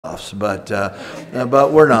but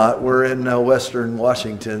we're not. We're in Western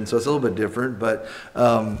Washington, so it's a little bit different. But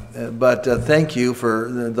thank you for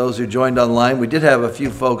those who joined online. We did have a few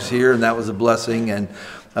folks here, and that was a blessing, and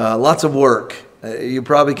lots of work. You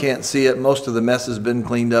probably can't see it. Most of the mess has been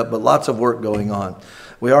cleaned up, but lots of work going on.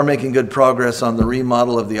 We are making good progress on the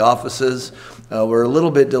remodel of the offices. We're a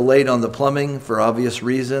little bit delayed on the plumbing for obvious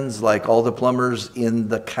reasons, like all the plumbers in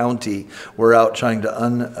the county. We're out trying to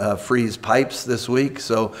unfreeze pipes this week,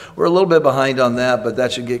 so we're a little bit behind on that, but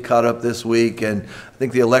that should get caught up this week. And I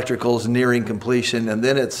think the electrical is nearing completion, and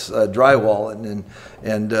then it's drywall.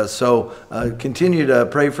 So continue to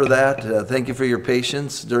pray for that. Thank you for your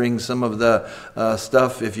patience during some of the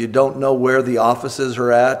stuff. If you don't know where the offices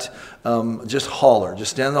are at, just holler.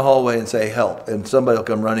 Just stand in the hallway and say help, and somebody will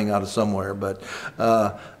come running out of somewhere. But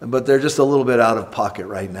they're just a little bit out of pocket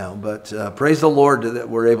right now. But praise the Lord that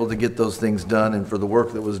we're able to get those things done, and for the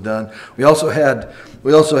work that was done. We also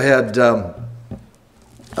had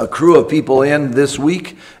a crew of people in this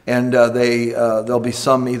week, and there'll be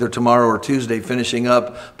some either tomorrow or Tuesday finishing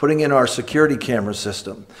up putting in our security camera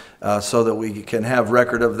system so that we can have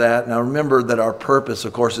record of that. Now remember that our purpose,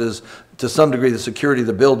 of course, is to some degree the security of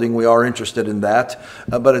the building. We are interested in that,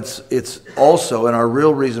 but it's also, and our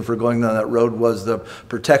real reason for going down that road was the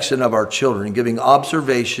protection of our children and giving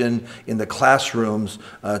observation in the classrooms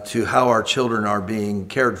to how our children are being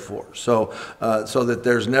cared for. So that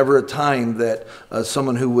there's never a time that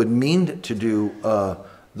someone who would mean to do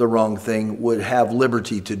the wrong thing would have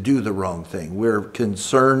liberty to do the wrong thing. We're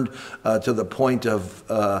concerned to the point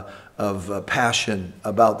of passion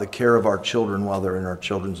about the care of our children while they're in our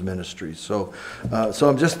children's ministries. So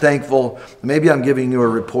I'm just thankful. Maybe I'm giving you a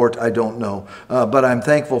report, I don't know. But I'm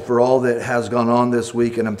thankful for all that has gone on this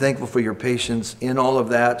week, and I'm thankful for your patience in all of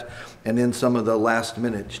that and in some of the last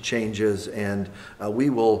minute changes. And we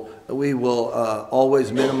will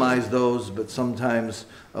always minimize those, but sometimes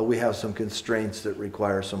we have some constraints that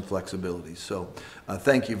require some flexibility. So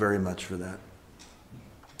thank you very much for that.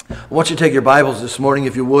 I want you to take your Bibles this morning,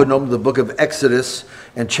 if you would, and open the book of Exodus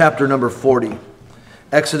and chapter number 40.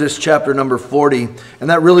 Exodus chapter number 40. And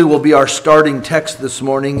that really will be our starting text this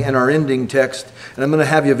morning and our ending text. And I'm going to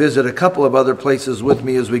have you visit a couple of other places with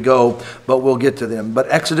me as we go, but we'll get to them. But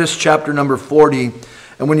Exodus chapter number 40.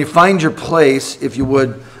 And when you find your place, if you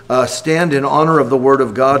would stand in honor of the Word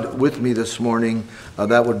of God with me this morning,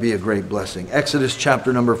 that would be a great blessing. Exodus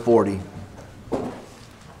chapter number 40.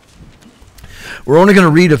 We're only going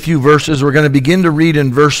to read a few verses. We're going to begin to read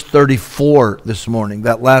in verse 34 this morning,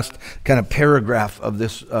 that last kind of paragraph of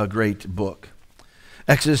this great book.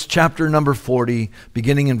 Exodus chapter number 40,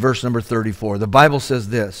 beginning in verse number 34. The Bible says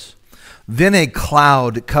this: "Then a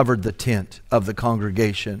cloud covered the tent of the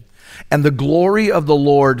congregation, and the glory of the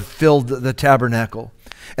Lord filled the tabernacle.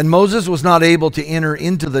 And Moses was not able to enter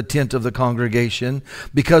into the tent of the congregation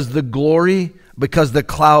because the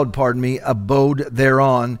cloud, abode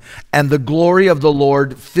thereon, and the glory of the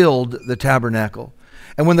Lord filled the tabernacle.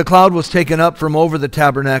 And when the cloud was taken up from over the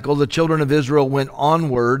tabernacle, the children of Israel went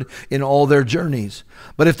onward in all their journeys.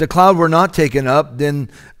 But if the cloud were not taken up, then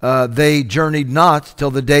they journeyed not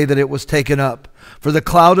till the day that it was taken up. For the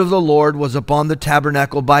cloud of the Lord was upon the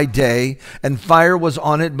tabernacle by day, and fire was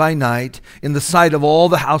on it by night, in the sight of all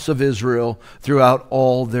the house of Israel throughout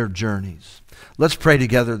all their journeys." Let's pray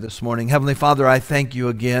together this morning. Heavenly Father, I thank you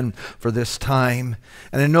again for this time.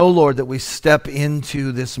 And I know, Lord, that we step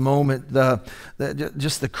into this moment,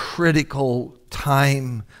 just the critical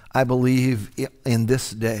time, I believe, in this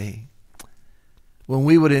day, when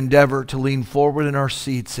we would endeavor to lean forward in our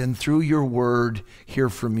seats and through your word hear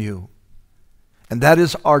from you. And that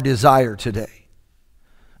is our desire today.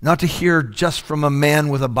 Not to hear just from a man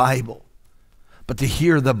with a Bible, but to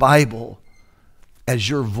hear the Bible as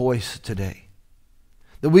your voice today.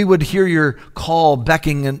 That we would hear your call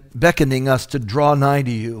beckoning us to draw nigh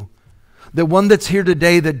to you. That one that's here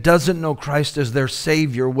today that doesn't know Christ as their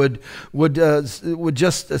Savior would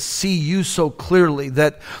just see you so clearly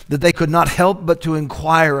that they could not help but to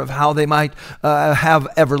inquire of how they might have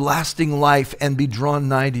everlasting life and be drawn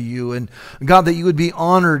nigh to you. And God, that you would be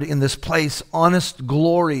honored in this place. Honest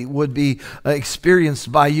glory would be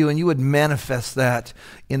experienced by you, and you would manifest that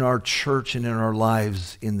in our church and in our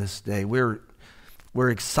lives in this day. We're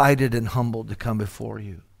excited and humbled to come before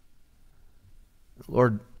you.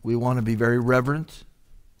 Lord, we want to be very reverent,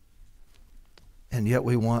 and yet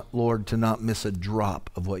we want, Lord, to not miss a drop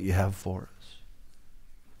of what you have for us.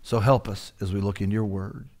 So help us as we look into your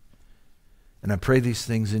word. And I pray these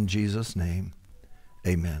things in Jesus' name.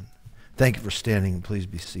 Amen. Thank you for standing, and please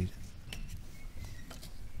be seated.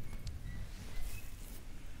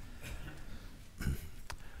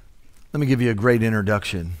 Let me give you a great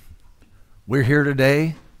introduction. We're here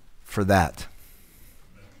today for that.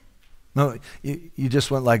 No, you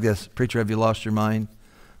just went like this. Preacher, have you lost your mind?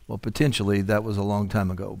 Well, potentially that was a long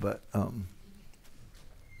time ago, but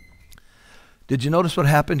did you notice what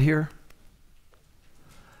happened here?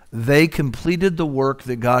 They completed the work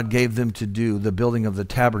that God gave them to do, the building of the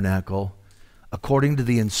tabernacle, according to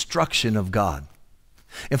the instruction of God.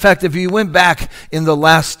 In fact, if you went back in the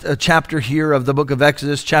last chapter here of the book of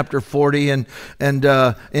Exodus, chapter 40, and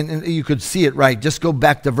you could see it right. Just go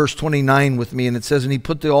back to verse 29 with me, and it says, "And he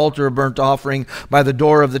put the altar of burnt offering by the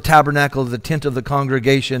door of the tabernacle of the tent of the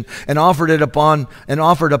congregation, and offered upon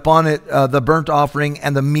it the burnt offering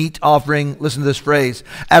and the meat offering." Listen to this phrase: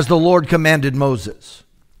 "as the Lord commanded Moses."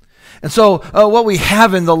 And so what we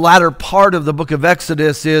have in the latter part of the book of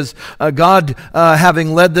Exodus is God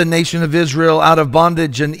having led the nation of Israel out of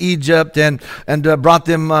bondage in Egypt and brought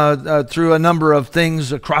them through a number of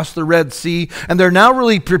things across the Red Sea. And they're now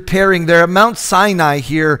really preparing. They're at Mount Sinai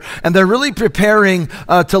here, and they're really preparing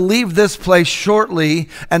to leave this place shortly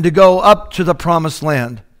and to go up to the Promised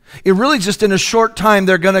Land. It really just in a short time,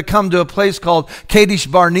 they're going to come to a place called Kadesh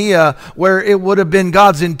Barnea, where it would have been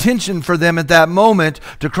God's intention for them at that moment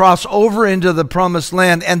to cross over into the Promised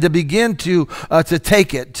Land and to begin to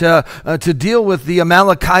take it, to deal with the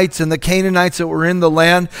Amalekites and the Canaanites that were in the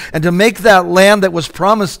land, and to make that land that was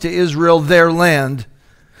promised to Israel their land.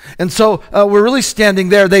 And so we're really standing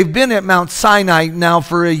there. They've been at Mount Sinai now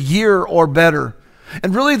for a year or better.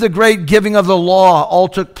 And really the great giving of the law all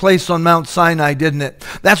took place on Mount Sinai, didn't it?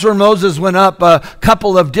 That's where Moses went up a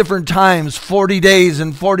couple of different times, 40 days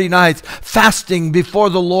and 40 nights, fasting before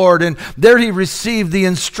the Lord. And there he received the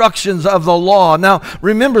instructions of the law. Now,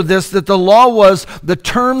 remember this, that the law was the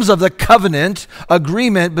terms of the covenant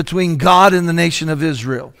agreement between God and the nation of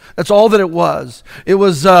Israel. That's all that it was. It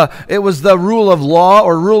was the rule of law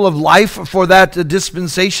or rule of life for that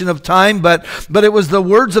dispensation of time, but it was the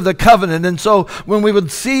words of the covenant. And so when we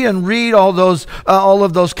would see and read all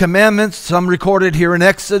of those commandments, some recorded here in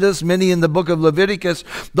Exodus, many in the book of Leviticus,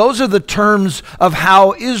 those are the terms of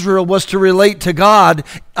how Israel was to relate to God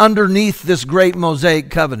underneath this great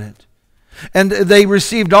Mosaic covenant. And they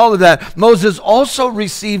received all of that. Moses also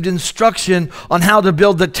received instruction on how to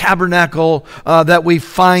build the tabernacle that we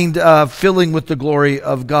find filling with the glory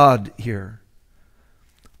of God here.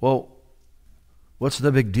 Well, what's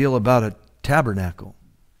the big deal about a tabernacle?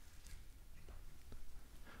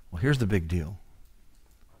 Well, here's the big deal.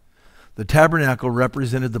 The tabernacle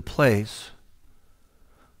represented the place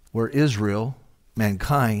where Israel,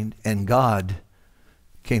 mankind, and God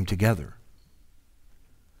came together.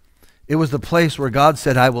 It was the place where God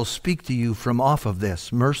said, "I will speak to you from off of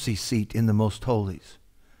this mercy seat in the most holies."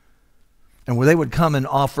 And where they would come and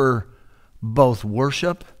offer both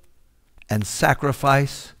worship and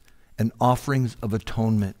sacrifice and offerings of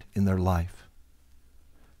atonement in their life.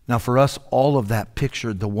 Now for us, all of that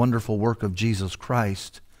pictured the wonderful work of Jesus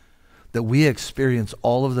Christ that we experience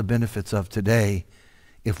all of the benefits of today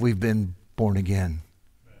if we've been born again.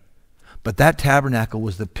 But that tabernacle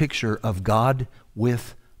was the picture of God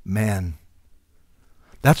with man.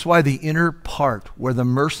 That's why the inner part where the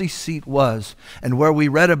mercy seat was and where we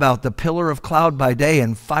read about the pillar of cloud by day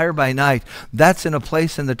and fire by night, that's in a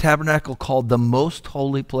place in the tabernacle called the most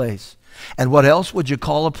holy place. And what else would you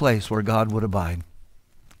call a place where God would abide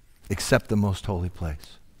except the most holy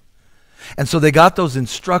place? And so they got those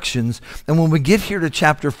instructions, and when we get here to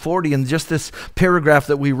chapter 40 and just this paragraph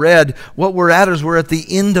that we read, what we're at is we're at the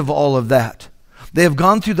end of all of that. They have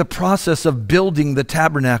gone through the process of building the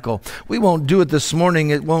tabernacle. We won't do it this morning.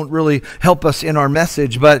 It won't really help us in our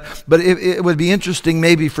message, but it would be interesting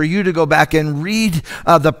maybe for you to go back and read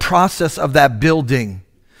the process of that building.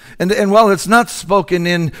 And while it's not spoken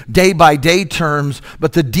in day-by-day terms,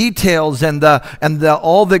 but the details and the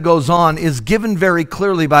all that goes on is given very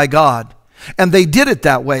clearly by God. And they did it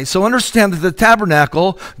that way. So understand that the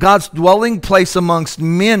tabernacle, God's dwelling place amongst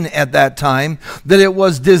men at that time, that it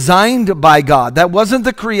was designed by God. That wasn't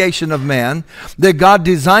the creation of man, that God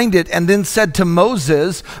designed it and then said to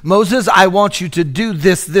Moses, "Moses, I want you to do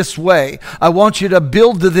this way. I want you to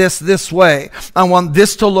build this way. I want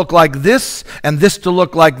this to look like this and this to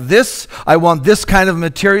look like this. I want this kind of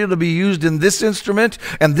material to be used in this instrument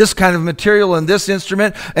and this kind of material in this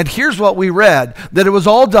instrument." And here's what we read, that it was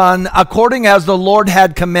all done according as the Lord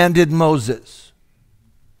had commanded Moses.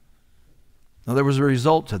 Now there was a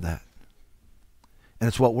result to that, and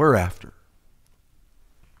it's what we're after.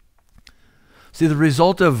 See, the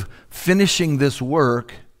result of finishing this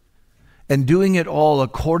work and doing it all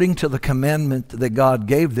according to the commandment that God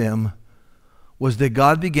gave them was that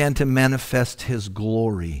God began to manifest His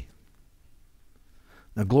glory.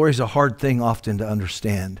 Now, glory is a hard thing often to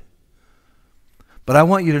understand. But I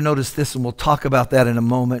want you to notice this, and we'll talk about that in a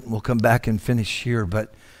moment, and we'll come back and finish here.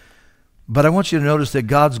 But I want you to notice that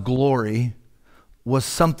God's glory was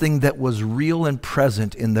something that was real and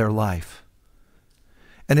present in their life.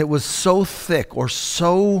 And it was so thick or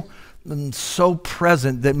so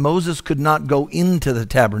present that Moses could not go into the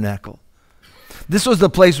tabernacle. This was the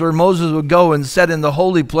place where Moses would go and sit in the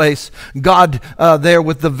holy place, God there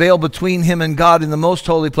with the veil between him and God in the most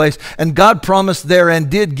holy place. And God promised there and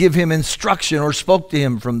did give him instruction or spoke to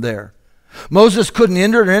him from there. Moses couldn't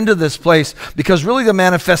enter into this place because really the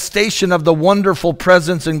manifestation of the wonderful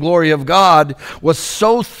presence and glory of God was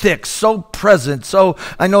so thick, so present. So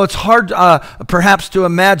I know it's hard perhaps to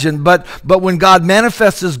imagine, but when God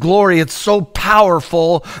manifests his glory, it's so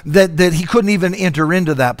powerful that he couldn't even enter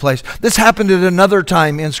into that place. This happened at another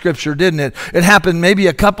time in Scripture, didn't it? It happened maybe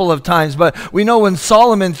a couple of times, but we know when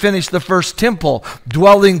Solomon finished the first temple,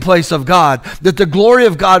 dwelling place of God, that the glory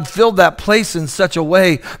of God filled that place in such a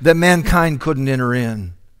way that mankind couldn't enter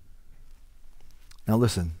in. Now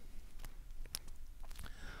listen,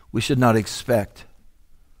 we should not expect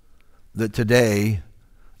that today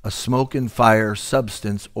a smoke and fire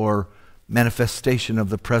substance or manifestation of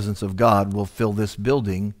the presence of God will fill this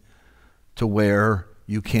building to where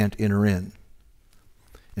you can't enter in.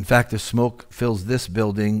 In fact, if smoke fills this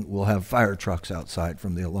building, we'll have fire trucks outside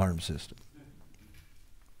from the alarm system.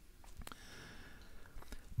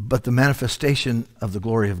 But the manifestation of the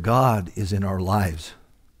glory of God is in our lives,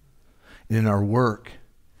 in our work,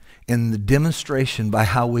 in the demonstration by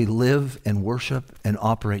how we live and worship and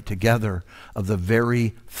operate together of the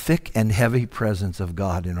very thick and heavy presence of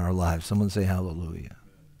God in our lives. Someone say hallelujah.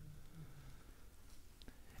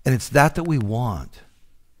 And it's that we want.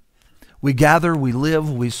 We gather, we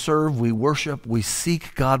live, we serve, we worship, we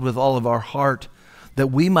seek God with all of our heart that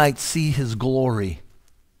we might see his glory.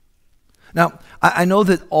 Now, I know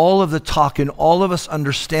that all of the talk and all of us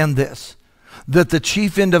understand this, that the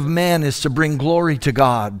chief end of man is to bring glory to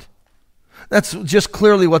God. That's just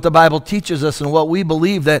clearly what the Bible teaches us and what we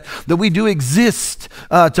believe, that we do exist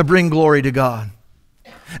to bring glory to God.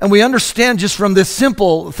 And we understand just from this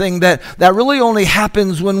simple thing that really only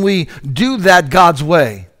happens when we do that God's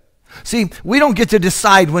way. See, we don't get to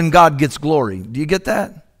decide when God gets glory. Do you get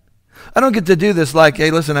that? I don't get to do this like,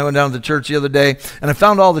 hey, listen, I went down to the church the other day and I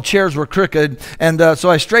found all the chairs were crooked, and so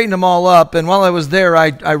I straightened them all up, and while I was there,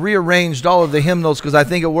 I rearranged all of the hymnals because I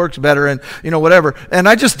think it works better, and whatever. And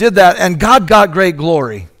I just did that, and God got great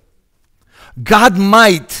glory. God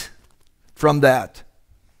might from that,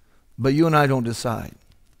 but you and I don't decide.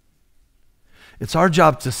 It's our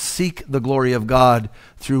job to seek the glory of God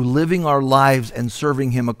through living our lives and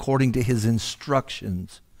serving him according to his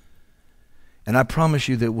instructions. And I promise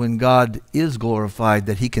you that when God is glorified,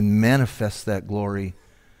 that he can manifest that glory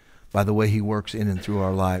by the way he works in and through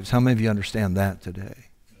our lives. How many of you understand that today?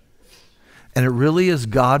 And it really is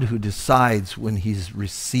God who decides when he's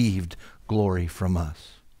received glory from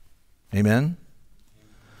us. Amen?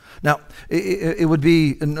 Now, it would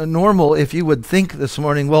be normal if you would think this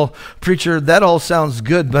morning, well, preacher, that all sounds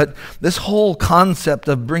good, but this whole concept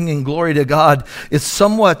of bringing glory to God is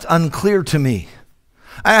somewhat unclear to me.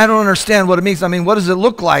 I don't understand what it means. I mean, what does it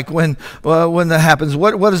look like when that happens?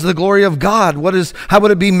 What is the glory of God? How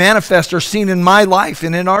would it be manifest or seen in my life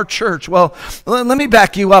and in our church? Well, let me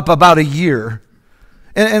back you up about a year.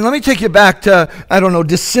 And let me take you back to,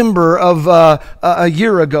 December of a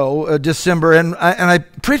year ago, December. And I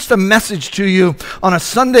preached a message to you on a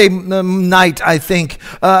Sunday night, I think,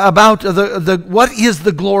 about what is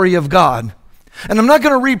the glory of God. And I'm not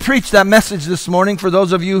going to re-preach that message this morning for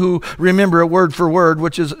those of you who remember it word for word,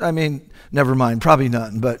 which is, never mind, probably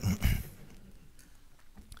none. But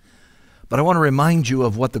I want to remind you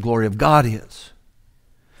of what the glory of God is.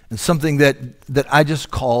 And something that I just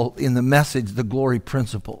call in the message the glory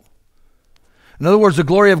principle. In other words, the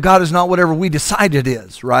glory of God is not whatever we decide it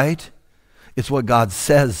is, right? It's what God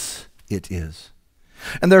says it is.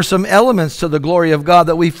 And there are some elements to the glory of God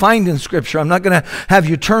that we find in Scripture. I'm not going to have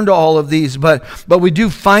you turn to all of these, but we do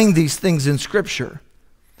find these things in Scripture.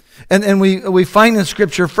 And we find in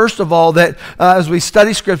Scripture, first of all, that as we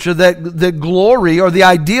study Scripture, that the glory or the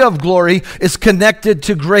idea of glory is connected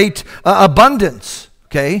to great abundance.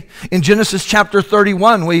 Okay, in Genesis chapter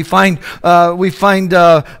 31, we find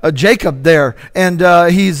Jacob there,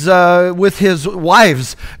 and he's with his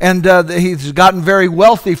wives, and he's gotten very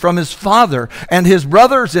wealthy from his father, and his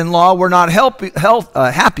brothers-in-law were not happy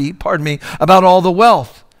about all the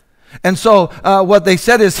wealth. And so what they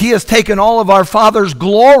said is, he has taken all of our father's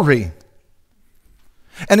glory.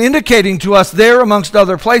 And indicating to us there, amongst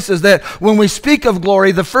other places, that when we speak of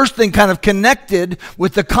glory, the first thing kind of connected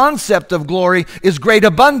with the concept of glory is great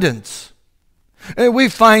abundance. And we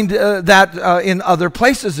find that in other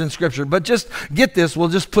places in Scripture. But just get this, we'll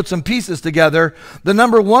just put some pieces together. The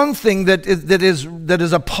number one thing that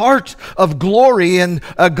is a part of glory and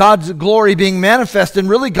God's glory being manifest and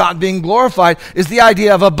really God being glorified is the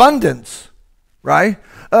idea of abundance, right?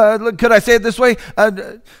 Could I say it this way?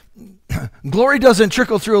 Glory doesn't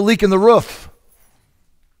trickle through a leak in the roof.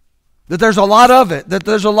 That there's a lot of it. That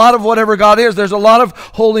there's a lot of whatever God is. There's a lot of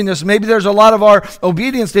holiness. Maybe there's a lot of our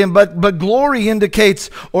obedience to Him. But glory indicates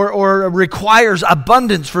or requires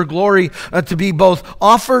abundance for glory to be both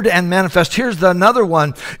offered and manifest. Here's another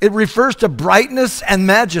one. It refers to brightness and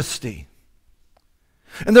majesty.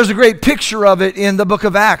 And there's a great picture of it in the book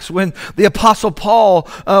of Acts when the Apostle Paul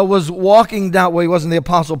was walking down. Well, he wasn't the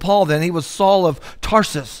Apostle Paul then. He was Saul of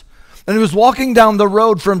Tarsus. And he was walking down the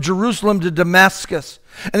road from Jerusalem to Damascus.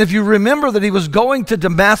 And if you remember that he was going to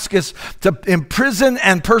Damascus to imprison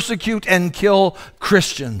and persecute and kill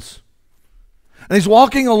Christians. And he's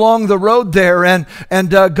walking along the road there, and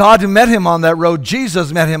God met him on that road.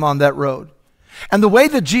 Jesus met him on that road. And the way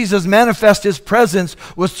that Jesus manifested His presence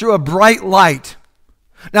was through a bright light.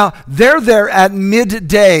 Now, they're there at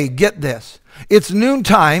midday. Get this. It's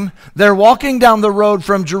noontime. They're walking down the road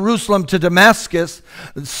from Jerusalem to Damascus.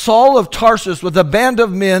 Saul of Tarsus with a band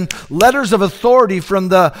of men, letters of authority from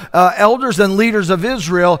the elders and leaders of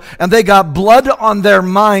Israel, and they got blood on their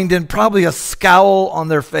mind and probably a scowl on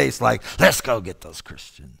their face like, let's go get those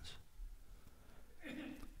Christians.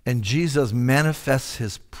 And Jesus manifests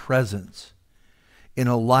His presence in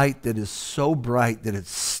a light that is so bright that it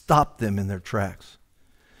stopped them in their tracks.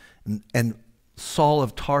 And Saul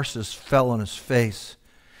of Tarsus fell on his face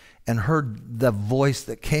and heard the voice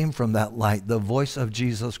that came from that light, the voice of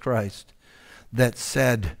Jesus Christ, that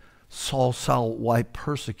said, Saul, Saul, why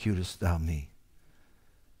persecutest thou me?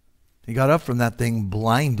 He got up from that thing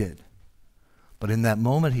blinded. But in that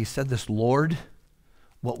moment he said this, Lord,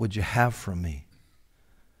 what would you have from me?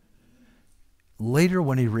 Later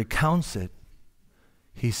when he recounts it,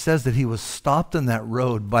 he says that he was stopped in that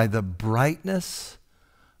road by the brightness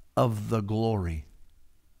of the glory.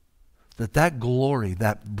 That glory,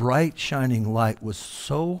 that bright shining light was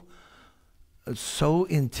so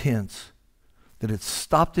intense that it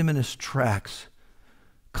stopped him in his tracks,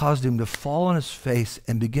 caused him to fall on his face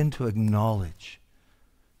and begin to acknowledge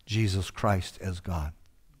Jesus Christ as God.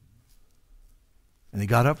 And he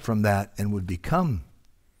got up from that and would become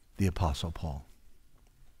the Apostle Paul.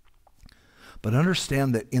 But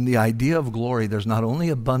understand that in the idea of glory, there's not only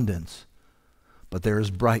abundance, but there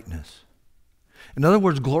is brightness. In other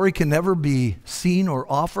words, glory can never be seen or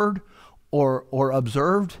offered or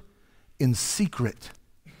observed in secret.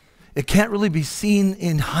 It can't really be seen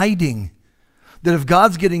in hiding. That if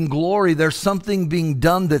God's getting glory, there's something being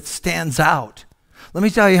done that stands out. Let me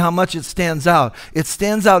tell you how much it stands out. It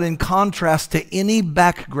stands out in contrast to any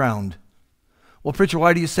background. Well, preacher,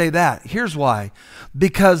 why do you say that? Here's why.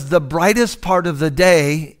 Because the brightest part of the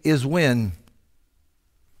day is when?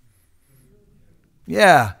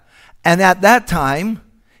 Yeah. And at that time,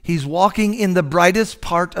 he's walking in the brightest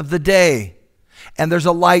part of the day. And there's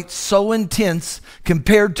a light so intense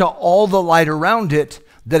compared to all the light around it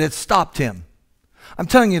that it stopped him. I'm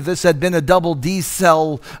telling you, if this had been a double D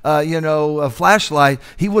cell, a flashlight,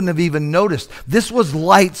 he wouldn't have even noticed. This was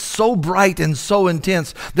light so bright and so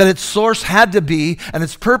intense that its source had to be, and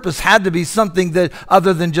its purpose had to be something that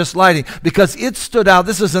other than just lighting. Because it stood out,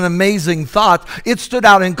 this is an amazing thought, it stood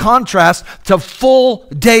out in contrast to full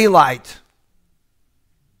daylight.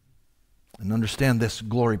 And understand this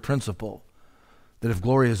glory principle. That if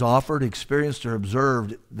glory is offered, experienced, or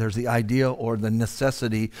observed, there's the idea or the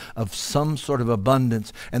necessity of some sort of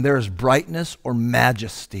abundance. And there is brightness or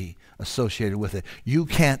majesty associated with it. You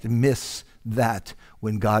can't miss that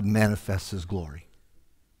when God manifests His glory.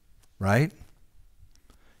 Right?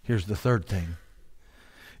 Here's the third thing.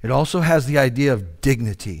 It also has the idea of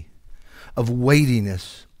dignity, of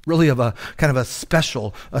weightiness, really of a kind of a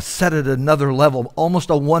special, a set at another level,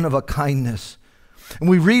 almost a one-of-a-kindness. And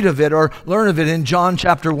we read of it or learn of it in John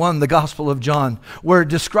chapter 1, the Gospel of John, where it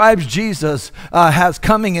describes Jesus has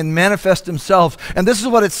coming and manifest Himself. And this is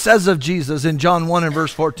what it says of Jesus in John 1 and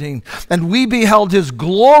verse 14. And we beheld His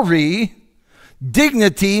glory,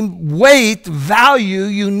 dignity, weight, value,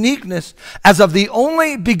 uniqueness, as of the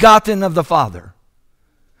only begotten of the Father.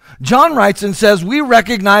 John writes and says, we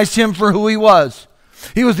recognized Him for who He was.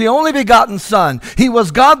 He was the only begotten Son. He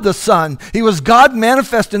was God the Son. He was God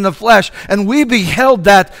manifest in the flesh. And we beheld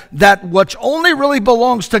that which only really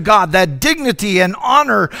belongs to God, that dignity and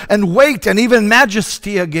honor and weight and even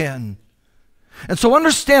majesty again. And so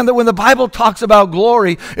understand that when the Bible talks about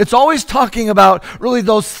glory, it's always talking about really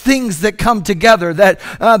those things that come together, that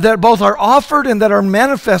both are offered and that are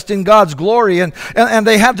manifest in God's glory. And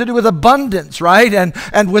they have to do with abundance, right?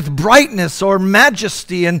 And with brightness or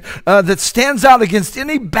majesty, and that stands out against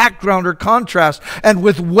any background or contrast, and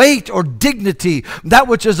with weight or dignity, that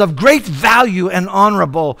which is of great value and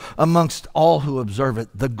honorable amongst all who observe it.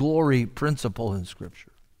 The glory principle in Scripture.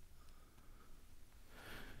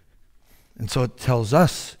 And so it tells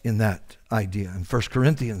us in that idea, in 1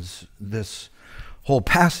 Corinthians, this whole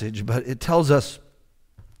passage, but it tells us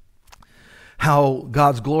how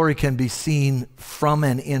God's glory can be seen from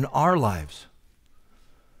and in our lives.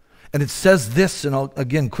 And it says this, and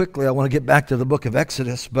again, quickly, I want to get back to the book of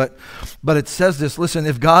Exodus, but it says this, listen,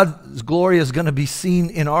 if God's glory is going to be seen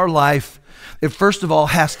in our life, it first of all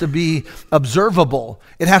has to be observable.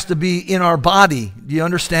 It has to be in our body. Do you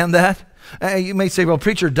understand that? You may say, well,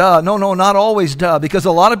 preacher, duh. No, not always duh, because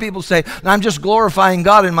a lot of people say, I'm just glorifying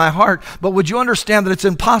God in my heart. But would you understand that it's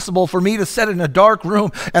impossible for me to sit in a dark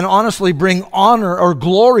room and honestly bring honor or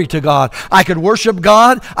glory to God? I could worship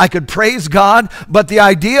God, I could praise God, but the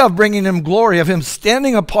idea of bringing Him glory, of Him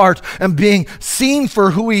standing apart and being seen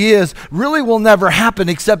for who He is, really will never happen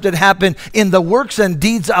except it happen in the works and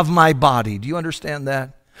deeds of my body. Do you understand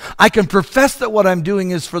that? I can profess that what I'm doing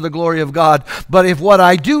is for the glory of God, but if what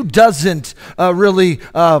I do doesn't really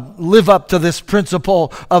live up to this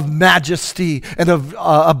principle of majesty and of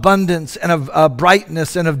abundance and of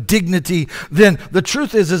brightness and of dignity, then the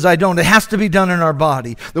truth is I don't. It has to be done in our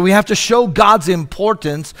body, that we have to show God's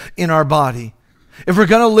importance in our body. If we're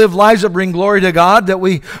going to live lives that bring glory to God, that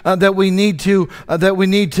we need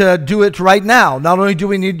to do it right now. Not only do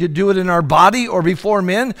we need to do it in our body or before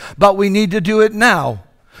men, but we need to do it now.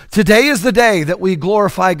 Today is the day that we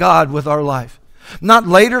glorify God with our life. Not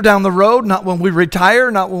later down the road, not when we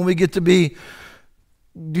retire, not when we get to be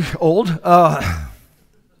old.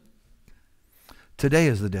 Today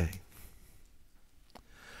is the day.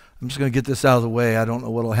 I'm just going to get this out of the way. I don't know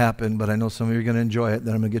what will happen, but I know some of you are going to enjoy it.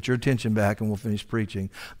 Then I'm going to get your attention back and we'll finish preaching.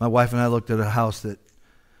 My wife and I looked at a house that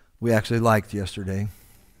we actually liked yesterday.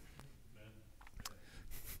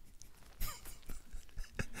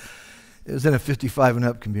 It was in a 55 and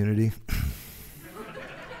up community.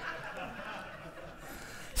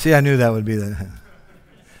 See, I knew that would be the...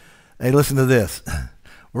 Hey, listen to this.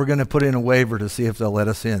 We're going to put in a waiver to see if they'll let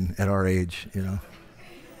us in at our age, you know.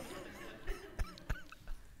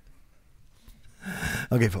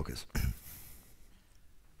 Okay, focus.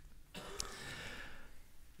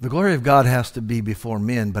 The glory of God has to be before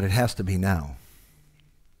men, but it has to be now.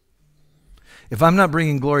 If I'm not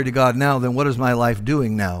bringing glory to God now, then what is my life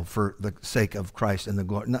doing now for the sake of Christ and the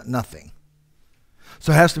glory? Nothing.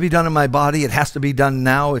 So it has to be done in my body. It has to be done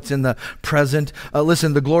now. It's in the present.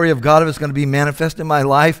 Listen, the glory of God, if it's going to be manifest in my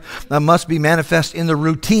life, must be manifest in the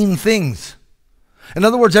routine things. In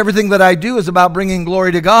other words, everything that I do is about bringing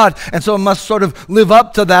glory to God, and so it must sort of live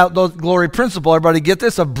up to that glory principle. Everybody get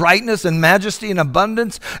this? Of brightness and majesty and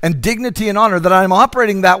abundance and dignity and honor, that I'm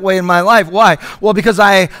operating that way in my life. Why? Well, because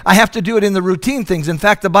I have to do it in the routine things. In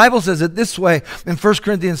fact, the Bible says it this way in 1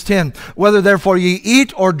 Corinthians 10, whether therefore ye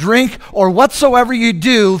eat or drink or whatsoever you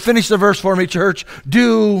do, finish the verse for me, church,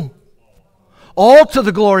 do all to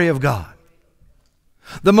the glory of God.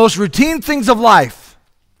 The most routine things of life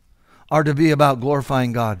are to be about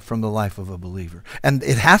glorifying God from the life of a believer. And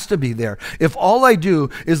it has to be there. If all I do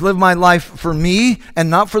is live my life for me and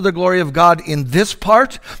not for the glory of God in this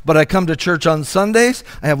part, but I come to church on Sundays,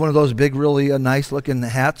 I have one of those big, really nice looking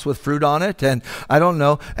hats with fruit on it, and I don't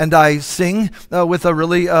know, and I sing with a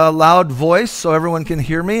really loud voice so everyone can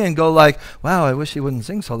hear me and go like, wow, I wish he wouldn't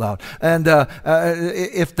sing so loud. And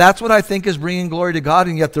if that's what I think is bringing glory to God,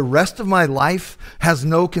 and yet the rest of my life has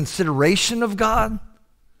no consideration of God,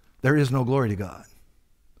 there is no glory to God.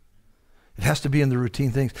 It has to be in the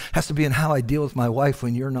routine things. It has to be in how I deal with my wife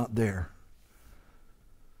when you're not there.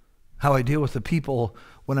 How I deal with the people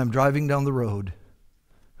when I'm driving down the road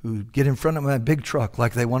who get in front of my big truck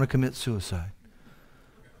like they want to commit suicide.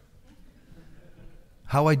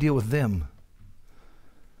 How I deal with them.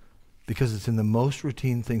 Because it's in the most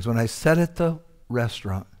routine things. When I sit at the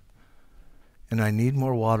restaurant and I need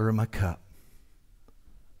more water in my cup,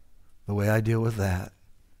 the way I deal with that,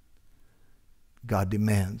 God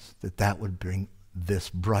demands that would bring this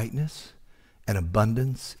brightness and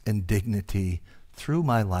abundance and dignity through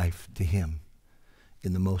my life to Him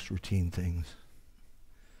in the most routine things.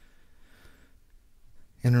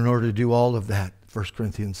 And in order to do all of that, 1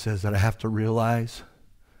 Corinthians says that I have to realize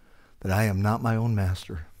that I am not my own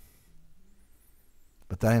master,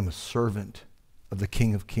 but that I am a servant of the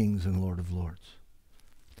King of Kings and Lord of Lords.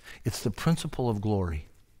 It's the principle of glory.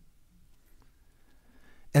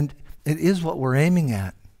 And it is what we're aiming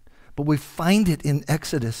at. But we find it in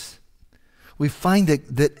Exodus. We find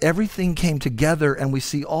that everything came together, and we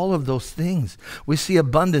see all of those things. We see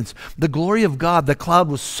abundance. The glory of God, the cloud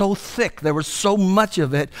was so thick, there was so much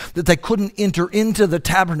of it that they couldn't enter into the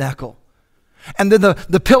tabernacle. And then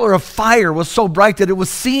the pillar of fire was so bright that it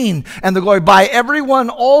was seen, and the glory, by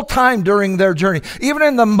everyone all time during their journey, even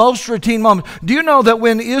in the most routine moments. Do you know that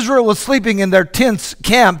when Israel was sleeping in their tents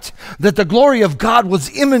camped, that the glory of God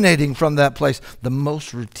was emanating from that place? The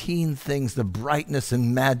most routine things, the brightness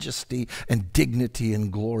and majesty and dignity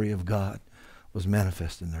and glory of God was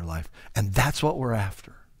manifest in their life. And that's what we're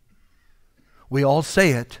after. We all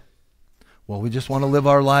say it. Well, we just want to live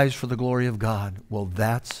our lives for the glory of God. Well,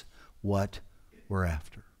 that's what we're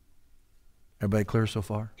after. Everybody clear so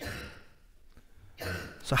far?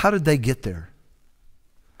 So how did they get there?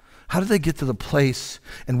 How did they get to the place,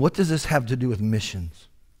 and what does this have to do with missions?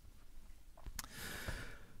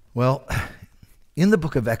 Well, in the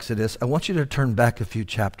book of Exodus, I want you to turn back a few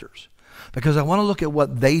chapters, because I want to look at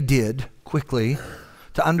what they did quickly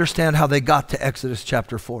to understand how they got to Exodus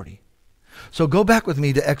chapter 40. So go back with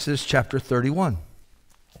me to Exodus chapter 31.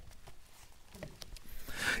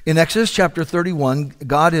 In Exodus chapter 31,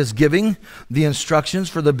 God is giving the instructions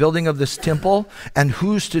for the building of this temple and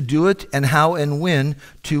who's to do it and how and when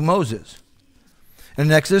to Moses. In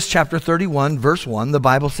Exodus chapter 31, verse 1, the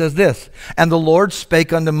Bible says this, "And the Lord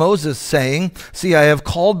spake unto Moses, saying, See, I have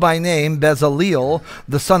called by name Bezaleel,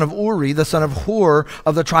 the son of Uri, the son of Hur,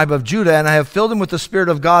 of the tribe of Judah, and I have filled him with the Spirit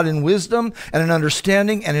of God in wisdom and in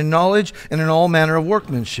understanding and in knowledge and in all manner of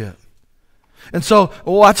workmanship." And so,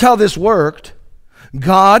 watch how this worked.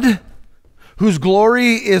 God, whose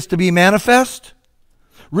glory is to be manifest,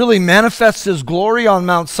 really manifests his glory on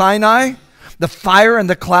Mount Sinai. The fire and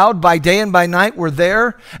the cloud by day and by night were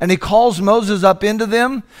there. And he calls Moses up into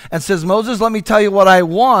them and says, Moses, let me tell you what I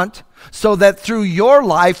want, so that through your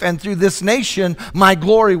life and through this nation, my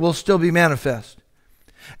glory will still be manifest.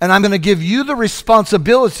 And I'm going to give you the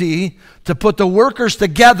responsibility to put the workers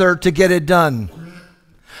together to get it done.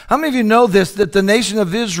 How many of you know this, that the nation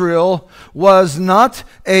of Israel was not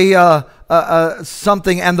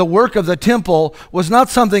something, and the work of the temple was not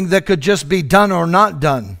something that could just be done or not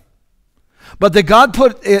done, but that God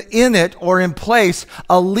put in it or in place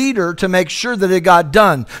a leader to make sure that it got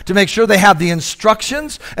done, to make sure they had the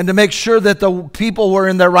instructions, and to make sure that the people were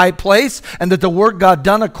in their right place and that the work got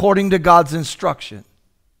done according to God's instruction.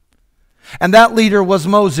 And that leader was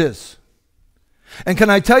Moses. And can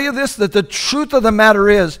I tell you this, that the truth of the matter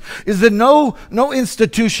is that no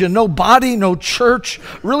institution, no body, no church,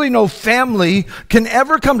 really no family can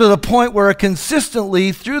ever come to the point where it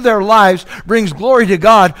consistently, through their lives, brings glory to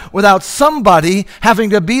God without somebody having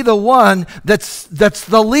to be the one that's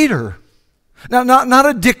the leader. Now, not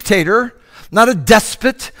a dictator, not a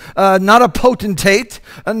despot, not a potentate,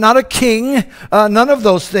 not a king, none of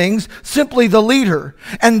those things, simply the leader.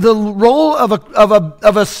 And the role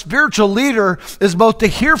of a spiritual leader is both to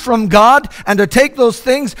hear from God and to take those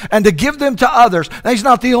things and to give them to others. Now, he's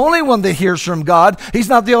not the only one that hears from God. He's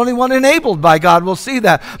not the only one enabled by God. We'll see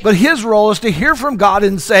that. But his role is to hear from God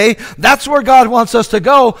and say, that's where God wants us to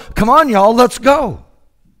go. Come on, y'all, let's go.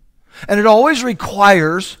 And it always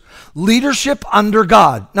requires leadership under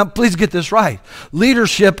God. Now, please get this right.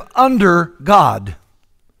 Leadership under God.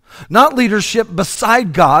 Not leadership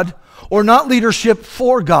beside God, or not leadership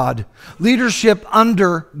for God. Leadership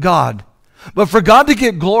under God. But for God to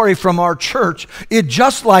get glory from our church, it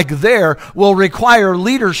just like there will require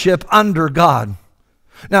leadership under God.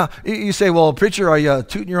 Now, you say, well, preacher, are you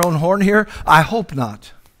tooting your own horn here? I hope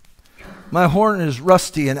not. My horn is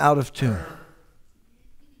rusty and out of tune.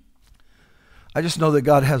 I just know that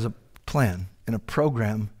God has a plan and a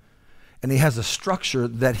program, and he has a structure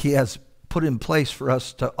that he has put in place for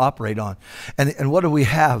us to operate on. And what do we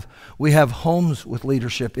have? We have homes with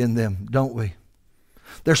leadership in them, don't we?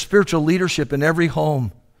 There's spiritual leadership in every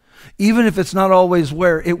home, even if it's not always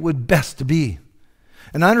where it would best be.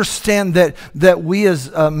 And I understand that we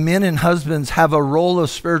as men and husbands have a role of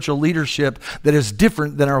spiritual leadership that is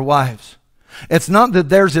different than our wives. It's not that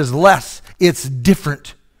theirs is less, it's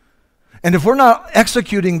different. And if we're not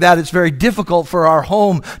executing that, it's very difficult for our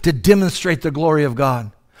home to demonstrate the glory of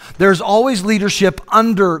God. There's always leadership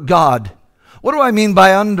under God. What do I mean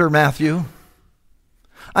by under, Matthew?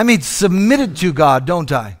 I mean submitted to God,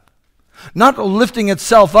 don't I? Not lifting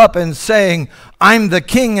itself up and saying, I'm the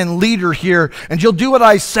king and leader here, and you'll do what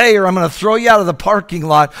I say or I'm going to throw you out of the parking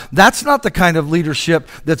lot. That's not the kind of leadership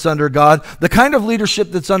that's under God. The kind of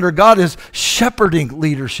leadership that's under God is shepherding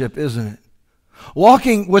leadership, isn't it?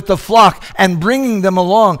 Walking with the flock and bringing them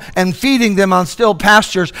along and feeding them on still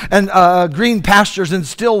pastures and green pastures and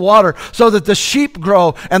still water so that the sheep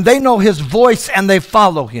grow and they know his voice and they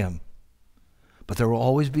follow him. But there will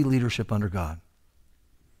always be leadership under God.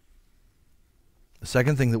 The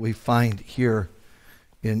second thing that we find here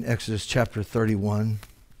in Exodus chapter 31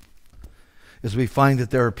 is we find that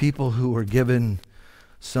there are people who were given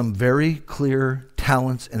some very clear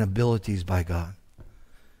talents and abilities by God.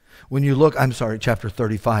 When you look, chapter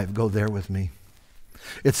 35, go there with me.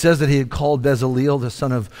 It says that he had called Bezaleel, the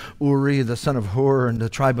son of Uri, the son of Hur, and the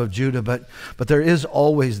tribe of Judah, but there is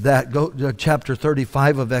always that. Go to chapter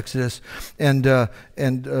 35 of Exodus and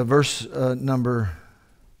verse number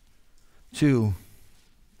 2.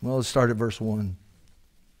 Well, let's start at verse 1.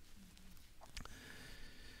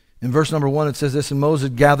 In verse number 1 it says this, and Moses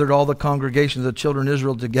gathered all the congregations of the children of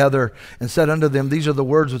Israel together and said unto them, these are the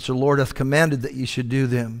words which the Lord hath commanded that ye should do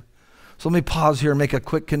them. So let me pause here and make a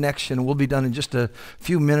quick connection. We'll be done in just a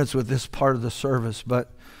few minutes with this part of the service.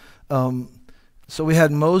 But so we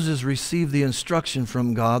had Moses receive the instruction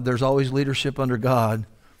from God. There's always leadership under God.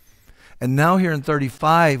 And now here in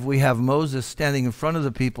 35 we have Moses standing in front of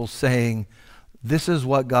the people saying, this is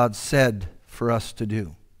what God said for us to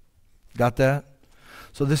do. Got that?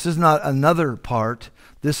 So this is not another part.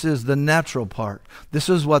 This is the natural part. This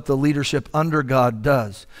is what the leadership under God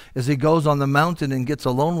does, is he goes on the mountain and gets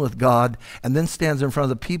alone with God and then stands in front of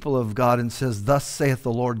the people of God and says, thus saith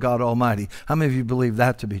the Lord God Almighty. How many of you believe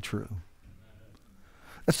that to be true?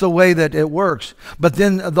 That's the way that it works. But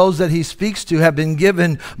then those that he speaks to have been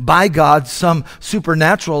given by God some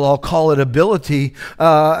supernatural, I'll call it, ability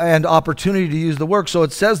and opportunity to use the work. So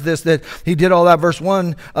it says this, that he did all that. Verse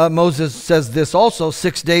 1, Moses says this also,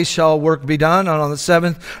 6 days shall work be done, and on the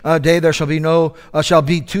seventh day there shall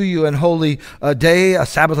be to you an holy day, a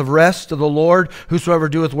Sabbath of rest to the Lord. Whosoever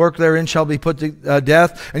doeth work therein shall be put to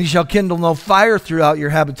death, and ye shall kindle no fire throughout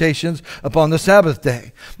your habitations upon the Sabbath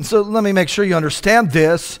day. And so let me make sure you understand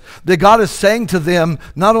this, that God is saying to them,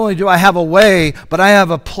 not only do I have a way, but I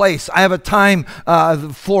have a place. I have a time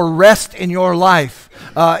for rest in your life,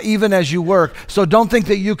 even as you work. So don't think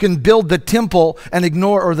that you can build the temple and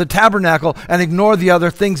ignore, or the tabernacle, and ignore the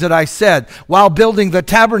other things that I said. While building the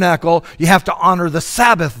tabernacle, you have to honor the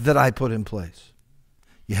Sabbath that I put in place.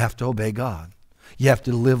 You have to obey God. You have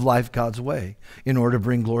to live life God's way in order to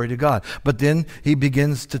bring glory to God. But then he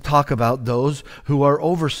begins to talk about those who are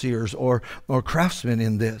overseers or craftsmen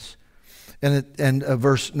in this. And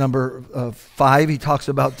verse number 5, he talks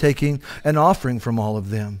about taking an offering from all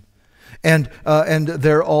of them. And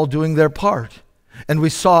they're all doing their part. And we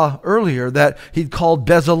saw earlier that he'd called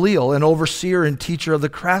Bezaleel, an overseer and teacher of the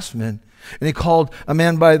craftsmen. And he called a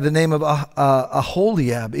man by the name of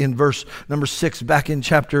Aholiab in verse number 6 back in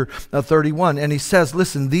chapter 31. And he says,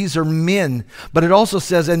 listen, these are men, but it also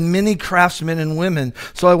says, and many craftsmen and women.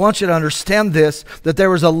 So I want you to understand this, that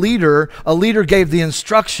there was a leader gave the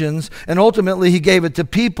instructions, and ultimately he gave it to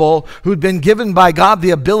people who'd been given by God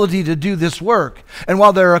the ability to do this work. And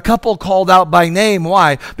while there are a couple called out by name,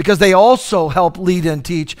 why? Because they also help lead and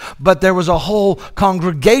teach, but there was a whole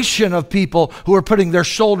congregation of people who were putting their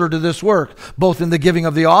shoulder to this work, both in the giving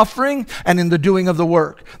of the offering and in the doing of the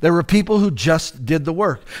work. There were people who just did the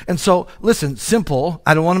work. And so, listen, simple,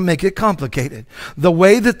 I don't want to make it complicated. The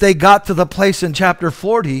way that they got to the place in chapter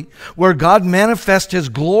 40 where God manifests his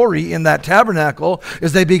glory in that tabernacle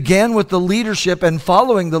is they began with the leadership and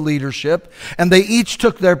following the leadership, and they each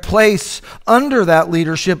took their place under that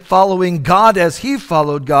leadership, following God as he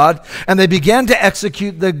followed God, and they began to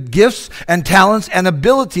execute the gifts and talents and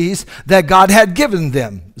abilities that God had given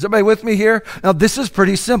them. Is everybody with me here? Now, this is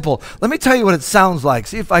pretty simple. Let me tell you what it sounds like.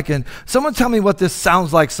 See if I can. Someone tell me what this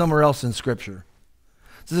sounds like somewhere else in Scripture.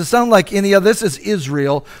 Does it sound like any other? This is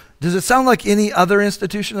Israel. Does it sound like any other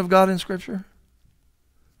institution of God in Scripture?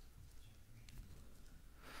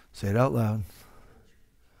 Say it out loud.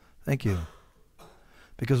 Thank you.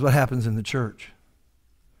 Because what happens in the church?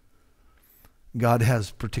 God has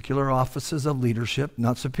particular offices of leadership,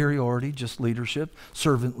 not superiority, just leadership,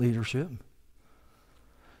 servant leadership.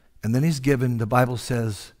 And then he's given, the Bible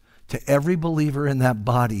says, to every believer in that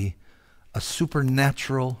body, a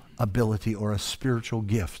supernatural ability or a spiritual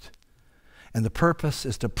gift. And the purpose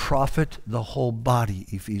is to profit the whole body,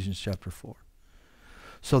 Ephesians chapter 4.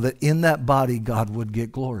 So that in that body, God would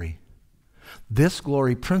get glory. This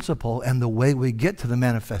glory principle and the way we get to the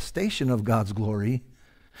manifestation of God's glory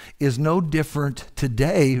is no different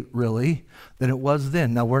today, really, than it was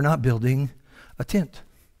then. Now, we're not building a tent.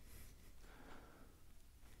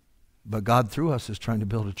 But God, through us, is trying to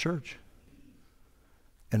build a church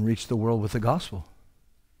and reach the world with the gospel.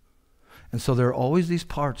 And so there are always these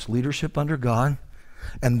parts, leadership under God,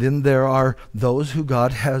 and then there are those who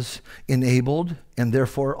God has enabled, and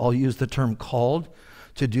therefore I'll use the term called,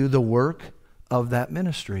 to do the work of that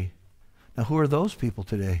ministry. Now, who are those people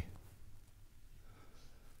today?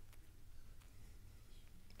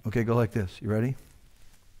 Okay, go like this. You ready?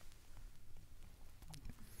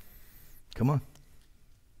 Come on.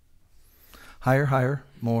 Higher, higher,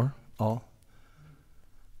 more, all.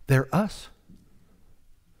 They're us.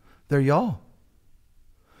 They're y'all.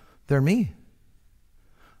 They're me.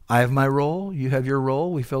 I have my role, you have your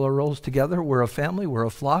role, we fill our roles together. We're a family, we're a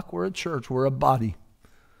flock, we're a church, we're a body.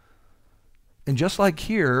 And just like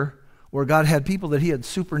here, where God had people that he had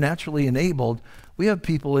supernaturally enabled, we have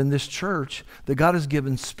people in this church that God has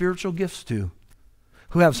given spiritual gifts to,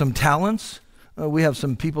 who have some talents. We have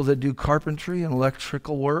some people that do carpentry and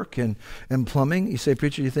electrical work and plumbing. You say,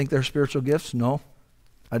 preacher, you think they're spiritual gifts? No,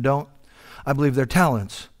 I don't. I believe they're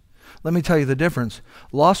talents. Let me tell you the difference.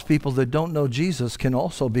 Lost people that don't know Jesus can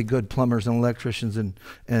also be good plumbers and electricians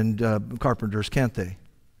and carpenters, can't they?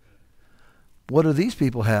 What do these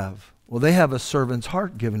people have? Well, they have a servant's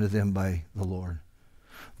heart given to them by the Lord.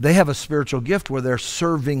 They have a spiritual gift where they're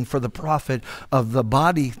serving for the profit of the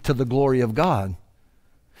body to the glory of God.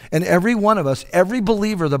 And every one of us, every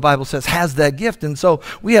believer, the Bible says, has that gift. And so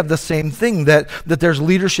we have the same thing, that there's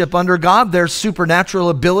leadership under God. There's supernatural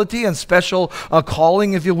ability and special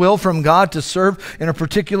calling, if you will, from God to serve in a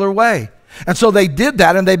particular way. And so they did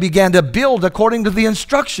that, and they began to build according to the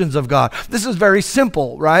instructions of God. This is very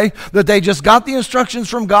simple, right? That they just got the instructions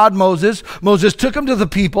from God, Moses. Moses took them to the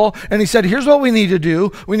people, and he said, here's what we need to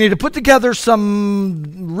do. We need to put together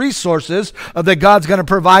some resources that God's going to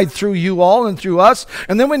provide through you all and through us.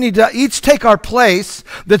 And then we need to each take our place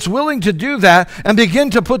that's willing to do that and begin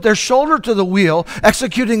to put their shoulder to the wheel,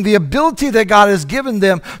 executing the ability that God has given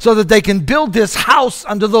them so that they can build this house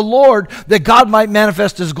unto the Lord, that God might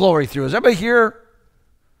manifest his glory through. Is everybody here?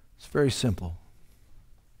 It's very simple.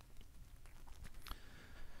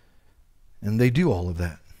 And they do all of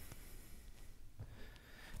that.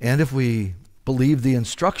 And if we believe the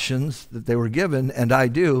instructions that they were given, and I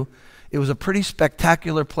do, it was a pretty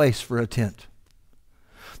spectacular place for a tent.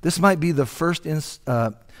 This might be the first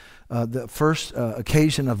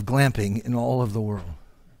occasion of glamping in all of the world.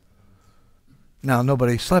 Now,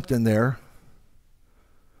 nobody slept in there,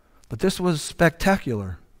 but this was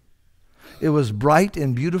spectacular. It was bright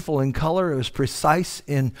and beautiful in color. It was precise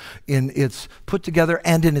in its put together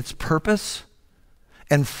and in its purpose.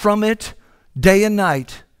 And from it, day and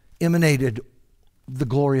night, emanated the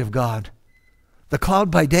glory of God. The cloud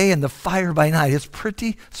by day and the fire by night. It's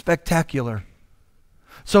pretty spectacular.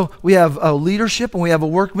 So we have a leadership and we have a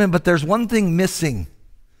workman, but there's one thing missing.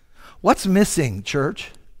 What's missing, church?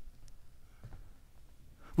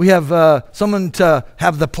 We have someone to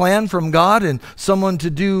have the plan from God, and someone to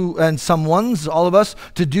do, and someone's, all of us,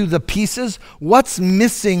 to do the pieces. What's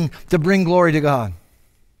missing to bring glory to God?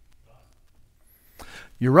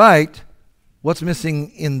 You're right. What's missing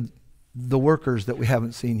in the workers that we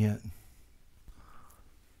haven't seen yet?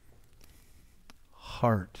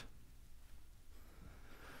 Heart.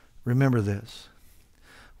 Remember this.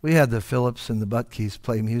 We had the Phillips and the Butkeys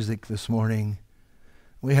play music this morning.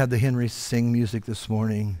 We had the Henrys sing music this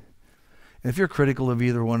morning. And if you're critical of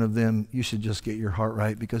either one of them, you should just get your heart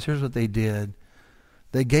right, because here's what they did.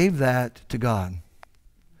 They gave that to God.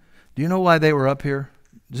 Do you know why they were up here?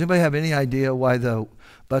 Does anybody have any idea why the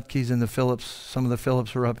Butkeys and the Phillips, some of the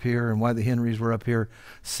Phillips were up here, and why the Henrys were up here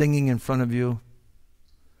singing in front of you?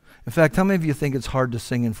 In fact, how many of you think it's hard to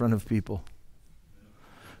sing in front of people?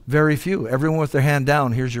 Very few. Everyone with their hand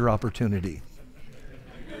down, here's your opportunity.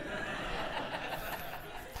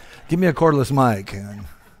 Give me a cordless mic and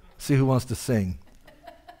see who wants to sing.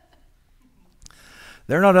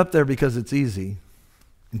 They're not up there because it's easy.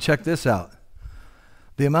 And check this out.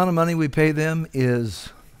 The amount of money we pay them is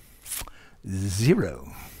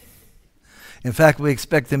zero. In fact, we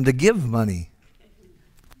expect them to give money.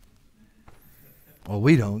 Well,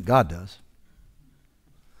 we don't. God does.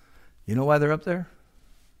 You know why they're up there?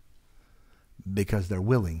 Because they're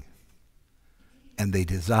willing and they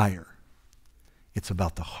desire. It's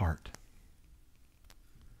about the heart.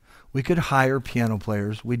 We could hire piano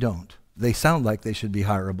players. We don't. They sound like they should be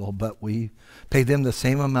hireable, but we pay them the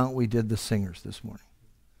same amount we did the singers this morning.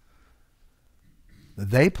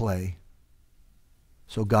 They play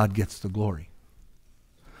so God gets the glory.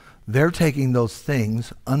 They're taking those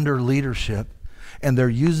things under leadership and they're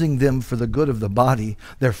using them for the good of the body.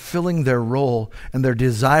 They're filling their role, and they're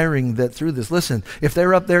desiring that through this. Listen, if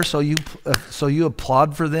they're up there so you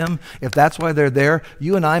applaud for them, if that's why they're there,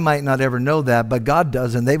 you and I might not ever know that, but God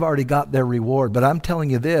does, and they've already got their reward. But I'm telling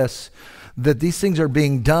you this, that these things are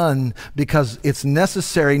being done because it's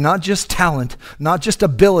necessary, not just talent, not just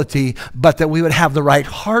ability, but that we would have the right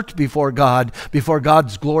heart before God, before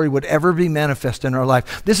God's glory would ever be manifest in our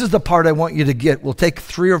life. This is the part I want you to get. We'll take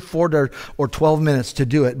 3 or 4 or 12 minutes to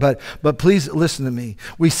do it, but please listen to me.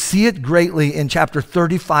 We see it greatly in chapter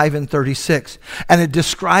 35 and 36, and it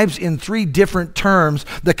describes in 3 different terms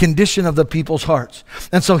the condition of the people's hearts.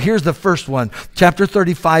 And so here's the first one, chapter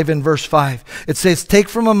 35 and verse 5. It says, "Take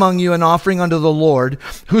from among you an offering unto the Lord,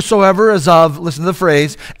 whosoever is of," listen to the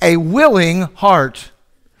phrase, "a willing heart."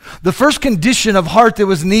 The first condition of heart that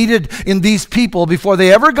was needed in these people before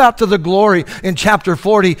they ever got to the glory in chapter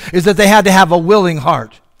 40 is that they had to have a willing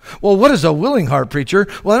heart. Well, what is a willing heart, preacher?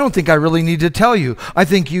 Well, I don't think I really need to tell you. I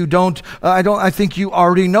think you don't. I think you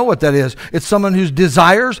already know what that is. It's someone who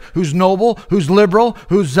desires, who's noble, who's liberal,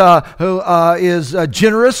 who is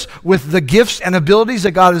generous with the gifts and abilities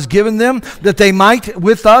that God has given them, that they might,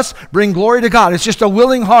 with us, bring glory to God. It's just a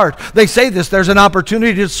willing heart. They say this, there's an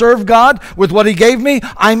opportunity to serve God with what He gave me.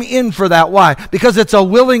 I'm in for that. Why? Because it's a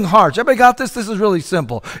willing heart. Everybody got this? This is really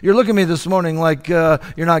simple. You're looking at me this morning like you're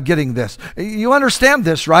not getting this. You understand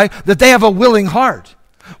this, right? That they have a willing heart.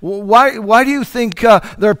 Why do you think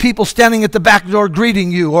there are people standing at the back door greeting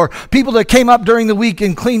you, or people that came up during the week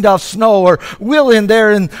and cleaned off snow, or Will in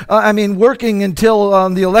there and working until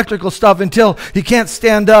the electrical stuff until he can't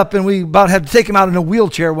stand up, and we about had to take him out in a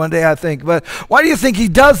wheelchair one day, I think. But why do you think he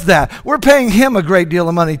does that? We're paying him a great deal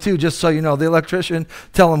of money too, just so you know. The electrician,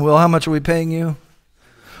 tell him, Will, how much are we paying you?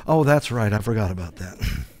 Oh, that's right, I forgot about that.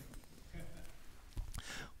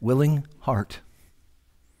 Willing heart.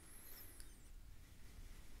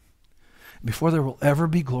 Before there will ever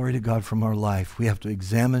be glory to God from our life, we have to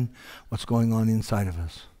examine what's going on inside of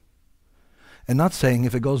us. And not saying,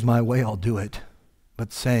 if it goes my way, I'll do it,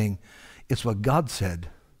 but saying, it's what God said,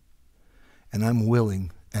 and I'm willing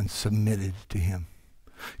and submitted to Him.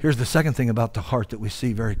 Here's the second thing about the heart that we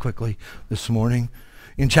see very quickly this morning.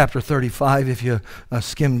 In chapter 35, if you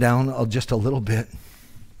skim down just a little bit,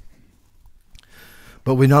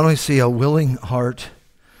 but we not only see a willing heart,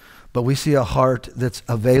 but we see a heart that's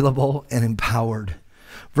available and empowered.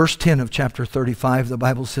 Verse 10 of chapter 35, the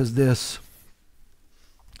Bible says this,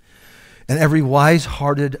 "And every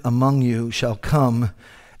wise-hearted among you shall come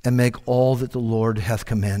and make all that the Lord hath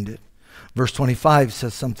commanded." Verse 25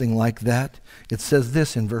 says something like that. It says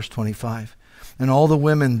this in verse 25, "And all the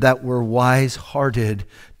women that were wise-hearted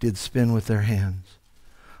did spin with their hands."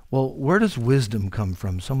 Well, where does wisdom come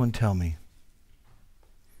from? Someone tell me.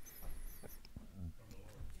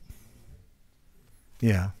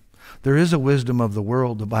 Yeah. There is a wisdom of the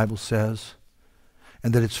world, the Bible says,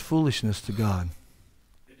 and that it's foolishness to God.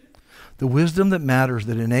 The wisdom that matters,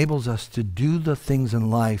 that enables us to do the things in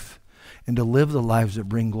life and to live the lives that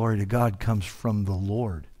bring glory to God, comes from the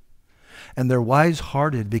Lord. And they're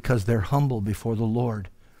wise-hearted because they're humble before the Lord.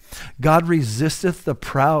 God resisteth the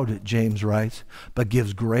proud, James writes, but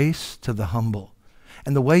gives grace to the humble.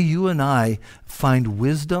 And the way you and I find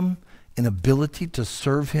wisdom and ability to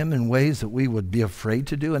serve Him in ways that we would be afraid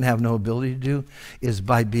to do and have no ability to do is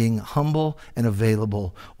by being humble and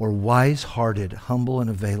available, or wise-hearted, humble and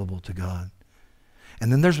available to God.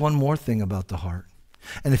 And then there's one more thing about the heart.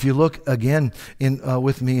 And if you look again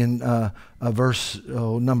with me in verse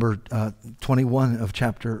number 21 of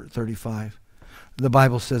chapter 35, the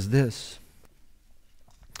Bible says this,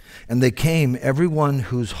 "And they came, everyone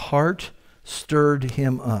whose heart stirred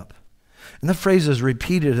him up." And the phrase is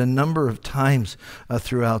repeated a number of times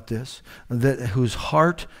throughout this, that whose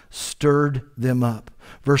heart stirred them up.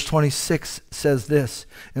 Verse 26 says this,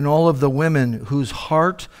 "And all of the women whose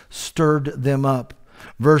heart stirred them up."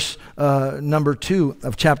 Verse number 2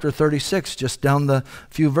 of chapter 36, just down the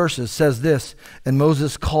few verses, says this, "And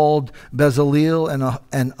Moses called Bezaleel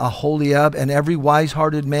and Aholiab and every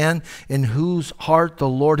wise-hearted man in whose heart the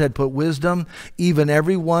Lord had put wisdom, even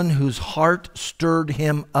every one whose heart stirred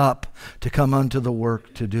him up to come unto the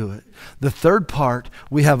work to do it." The third part,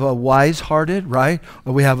 we have a wise-hearted, right?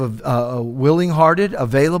 We have a willing-hearted,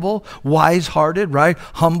 available, wise-hearted, right?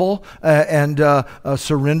 Humble and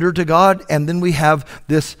surrender to God. And then we have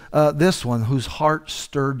this one, whose heart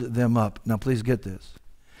stirred them up. Now please get this.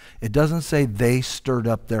 It doesn't say they stirred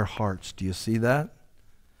up their hearts. Do you see that?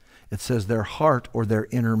 It says their heart, or their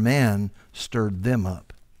inner man, stirred them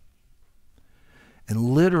up. And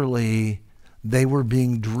literally, they were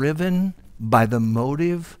being driven by the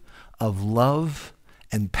motive of love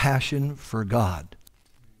and passion for God.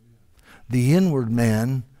 The inward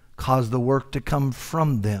man caused the work to come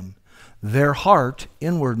from them. Their heart,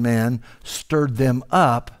 inward man, stirred them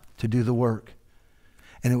up to do the work.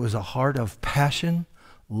 And it was a heart of passion,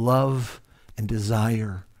 love, and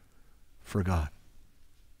desire for God.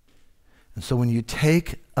 And so when you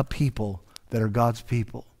take a people that are God's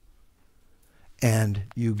people and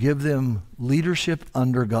you give them leadership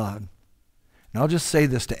under God, and I'll just say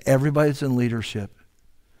this to everybody that's in leadership,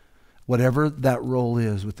 whatever that role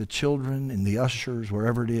is, with the children and the ushers,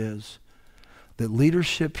 wherever it is, that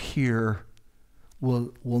leadership here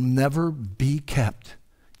will never be kept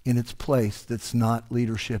in its place that's not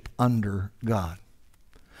leadership under God.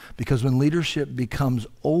 Because when leadership becomes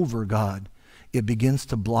over God, it begins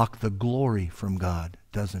to block the glory from God,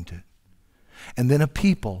 doesn't it? And then a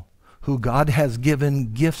people who God has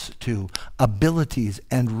given gifts to, abilities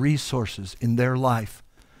and resources in their life,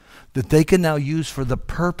 that they can now use for the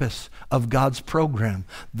purpose of God's program,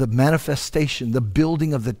 the manifestation, the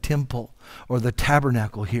building of the temple or the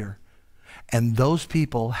tabernacle here. And those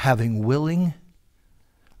people having willing,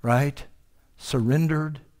 right,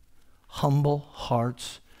 surrendered, humble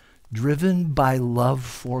hearts, driven by love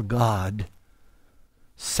for God,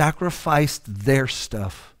 sacrificed their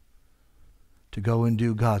stuff to go and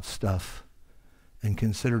do God's stuff and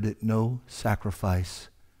considered it no sacrifice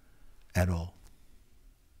at all.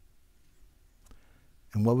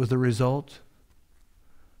 And what was the result?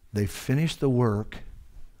 They finished the work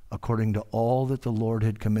according to all that the Lord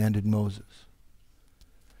had commanded Moses.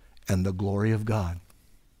 And the glory of God,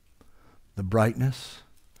 the brightness,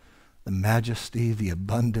 the majesty, the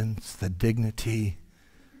abundance, the dignity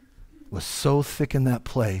was so thick in that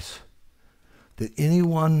place that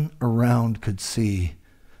anyone around could see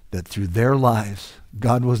that through their lives,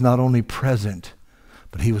 God was not only present,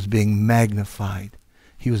 but he was being magnified.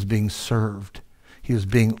 He was being served. He was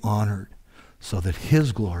being honored, so that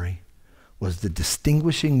his glory was the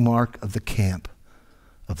distinguishing mark of the camp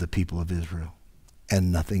of the people of Israel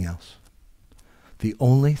and nothing else. The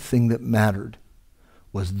only thing that mattered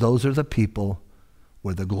was those are the people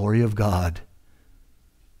where the glory of God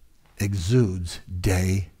exudes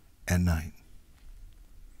day and night.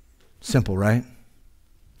 Simple, right?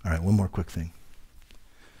 All right, one more quick thing.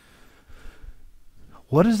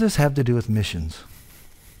 What does this have to do with missions?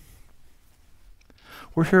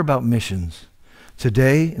 We're here about missions.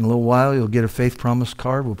 Today, in a little while, you'll get a faith promise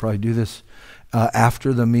card. We'll probably do this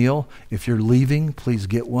after the meal. If you're leaving, please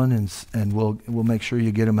get one, and we'll make sure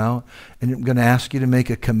you get them out. And I'm going to ask you to make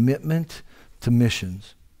a commitment to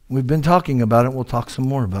missions. We've been talking about it. We'll talk some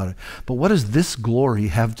more about it. But what does this glory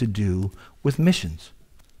have to do with missions?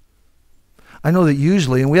 I know that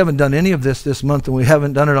usually, and we haven't done any of this month, and we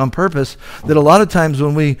haven't done it on purpose, that a lot of times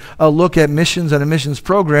when we look at missions and a missions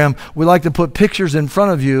program, we like to put pictures in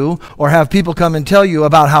front of you or have people come and tell you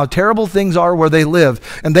about how terrible things are where they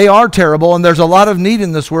live. And they are terrible, and there's a lot of need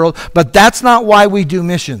in this world, but that's not why we do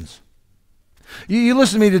missions. You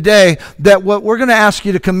listen to me today, that what we're going to ask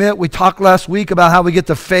you to commit, we talked last week about how we get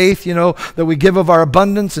the faith, that we give of our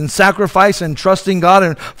abundance and sacrifice and trusting God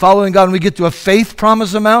and following God, and we get to a faith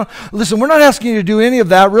promise amount. Listen, we're not asking you to do any of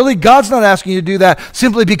that. Really, God's not asking you to do that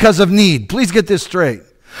simply because of need. Please get this straight.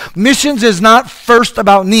 Missions is not first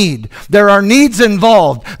about need. There are needs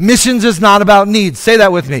involved. Missions is not about needs. Say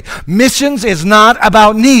that with me. Missions is not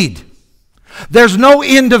about need. There's no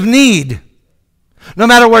end of need. No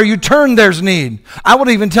matter where you turn, there's need. I would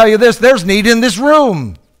even tell you this, there's need in this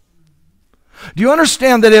room. Do you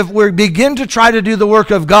understand that if we begin to try to do the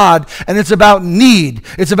work of God and it's about need,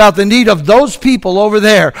 it's about the need of those people over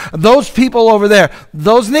there,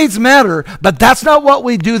 those needs matter, but that's not what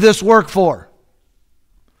we do this work for.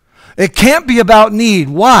 It can't be about need.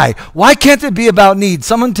 Why? Why can't it be about need?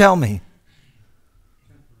 Someone tell me.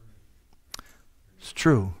 It's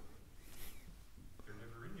true.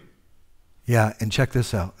 Yeah, and check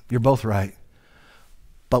this out. You're both right.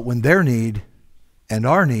 But when their need and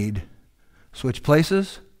our need switch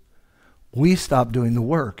places, we stop doing the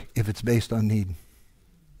work if it's based on need.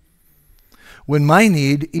 When my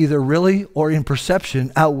need, either really or in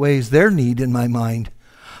perception, outweighs their need in my mind,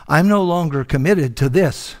 I'm no longer committed to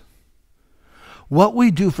this. What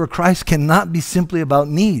we do for Christ cannot be simply about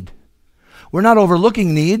need. We're not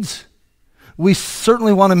overlooking needs. We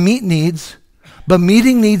certainly want to meet needs. But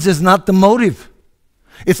meeting needs is not the motive.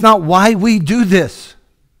 It's not why we do this.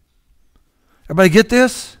 Everybody get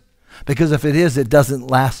this? Because if it is, it doesn't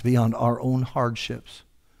last beyond our own hardships.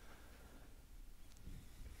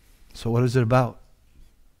 So what is it about?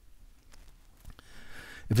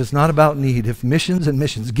 if it's not about need, if missions and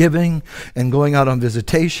missions giving and going out on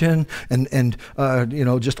visitation and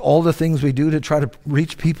just all the things we do to try to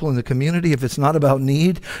reach people in the community, if it's not about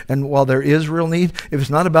need, and while there is real need, if it's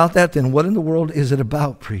not about that, then what in the world is it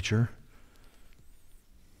about, preacher?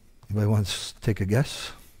 Anybody wants to take a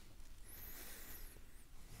guess?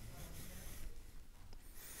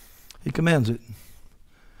 He commands it.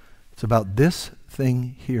 It's about this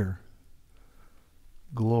thing here.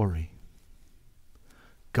 Glory.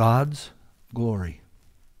 God's glory.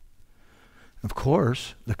 Of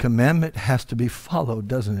course, the commandment has to be followed,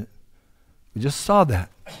 doesn't it? We just saw that.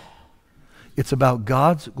 It's about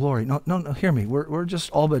God's glory. No, hear me. We're just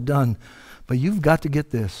all but done. But you've got to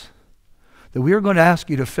get this. That we are going to ask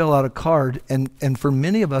you to fill out a card, and for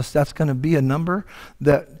many of us, that's going to be a number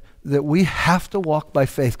that we have to walk by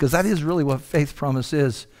faith, because that is really what faith promise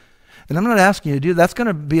is. And I'm not asking you to do, that's going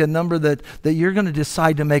to be a number that you're going to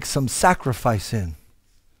decide to make some sacrifice in.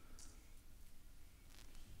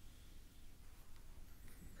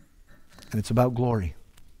 And it's about glory.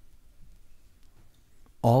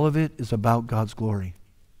 All of it is about God's glory.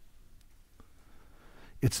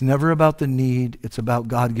 It's never about the need. It's about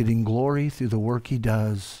God getting glory through the work he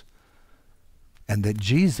does, and that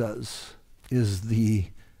Jesus is the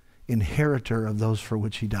inheritor of those for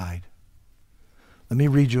which he died. Let me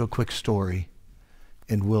read you a quick story,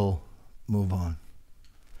 and we'll move on.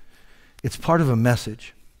 It's part of a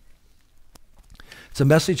message. It's a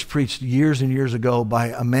message preached years and years ago by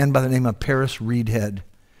a man by the name of Paris Reidhead.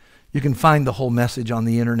 You can find the whole message on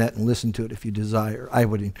the internet and listen to it if you desire. I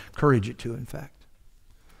would encourage you to, in fact.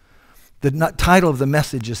 The title of the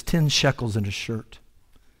message is 10 Shekels in a Shirt.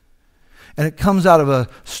 And it comes out of a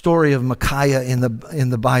story of Micaiah in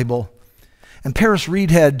the Bible. And Paris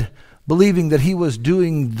Reidhead, believing that he was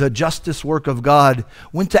doing the justice work of God,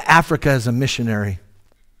 went to Africa as a missionary.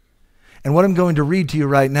 And what I'm going to read to you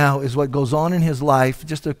right now is what goes on in his life,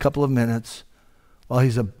 just a couple of minutes, while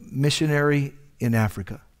he's a missionary in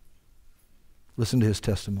Africa. Listen to his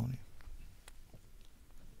testimony.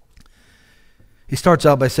 He starts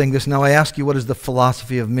out by saying this: "Now I ask you, what is the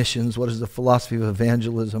philosophy of missions? What is the philosophy of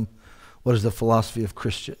evangelism? What is the philosophy of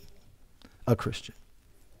a Christian?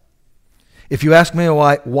 If you ask me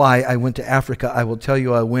why I went to Africa, I will tell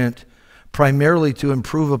you I went primarily to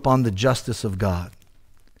improve upon the justice of God.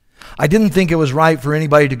 I didn't think it was right for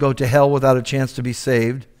anybody to go to hell without a chance to be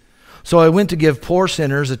saved, so I went to give poor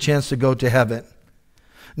sinners a chance to go to heaven.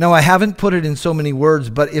 Now, I haven't put it in so many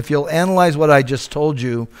words, but if you'll analyze what I just told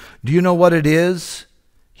you, do you know what it is?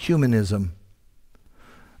 Humanism.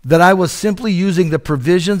 That I was simply using the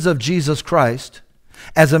provisions of Jesus Christ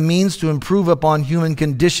as a means to improve upon human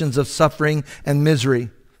conditions of suffering and misery.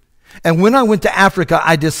 And when I went to Africa,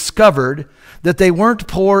 I discovered that they weren't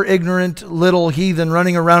poor, ignorant, little heathen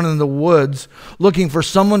running around in the woods looking for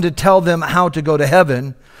someone to tell them how to go to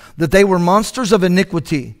heaven, that they were monsters of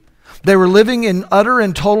iniquity. They were living in utter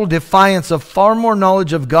and total defiance of far more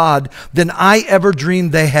knowledge of God than I ever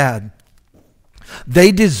dreamed they had.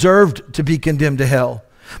 They deserved to be condemned to hell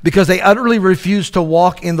because they utterly refused to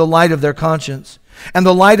walk in the light of their conscience and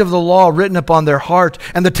the light of the law written upon their heart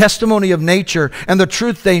and the testimony of nature and the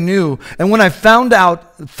truth they knew. And when I found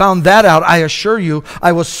that out, I assure you,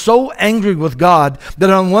 I was so angry with God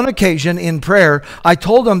that on one occasion in prayer, I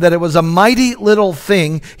told him that it was a mighty little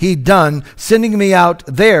thing he'd done, sending me out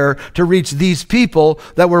there to reach these people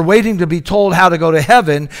that were waiting to be told how to go to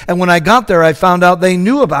heaven. And when I got there, I found out they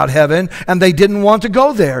knew about heaven and they didn't want to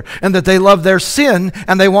go there, and that they loved their sin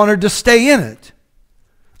and they wanted to stay in it.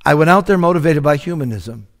 I went out there motivated by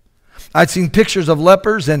humanism. I'd seen pictures of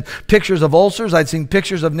lepers and pictures of ulcers. I'd seen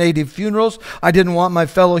pictures of native funerals. I didn't want my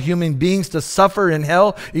fellow human beings to suffer in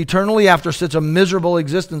hell eternally after such a miserable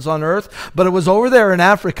existence on earth. But it was over there in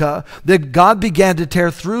Africa that God began to tear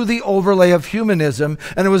through the overlay of humanism.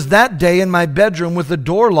 And it was that day in my bedroom with the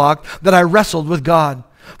door locked that I wrestled with God.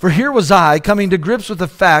 For here was I coming to grips with the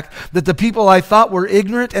fact that the people I thought were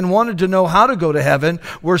ignorant and wanted to know how to go to heaven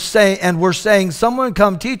were saying, someone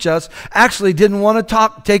come teach us, actually didn't want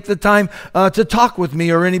to take the time to talk with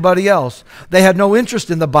me or anybody else. They had no interest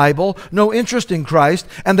in the Bible, no interest in Christ,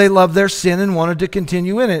 and they loved their sin and wanted to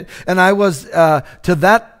continue in it. And I was to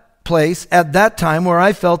that place at that time where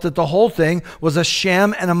I felt that the whole thing was a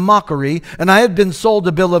sham and a mockery, and I had been sold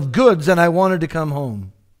a bill of goods and I wanted to come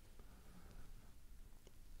home.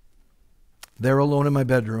 There alone in my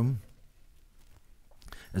bedroom,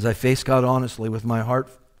 as I faced God honestly with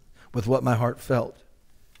what my heart felt,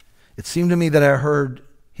 it seemed to me that I heard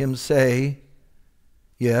him say,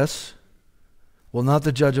 yes, will not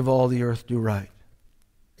the judge of all the earth do right?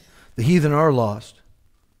 The heathen are lost.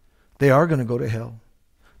 They are going to go to hell.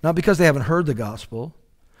 Not because they haven't heard the gospel,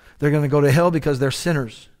 They're going to go to hell because they're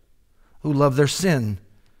sinners who love their sin,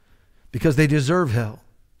 because they deserve hell.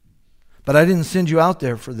 But I didn't send you out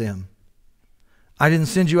there for them. I didn't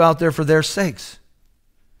send you out there for their sakes.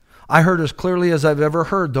 I heard as clearly as I've ever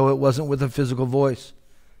heard, though it wasn't with a physical voice.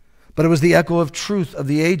 But it was the echo of truth of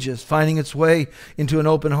the ages finding its way into an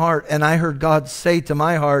open heart. And I heard God say to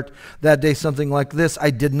my heart that day something like this: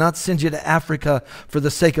 I did not send you to Africa for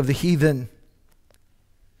the sake of the heathen.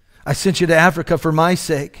 I sent you to Africa for my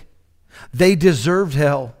sake. They deserved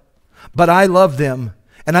hell, but I loved them,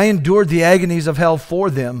 and I endured the agonies of hell for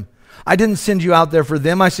them. I didn't send you out there for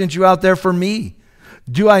them. I sent you out there for me.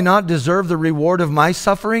 Do I not deserve the reward of my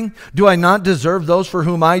suffering? Do I not deserve those for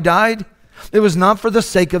whom I died? It was not for the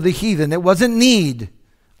sake of the heathen. It wasn't need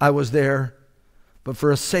I was there, but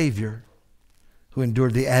for a Savior who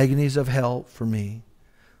endured the agonies of hell for me.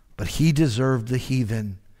 But he deserved the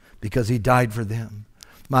heathen because he died for them.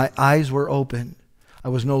 My eyes were opened. I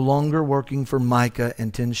was no longer working for Micah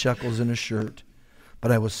and 10 shekels in a shirt,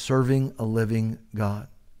 but I was serving a living God.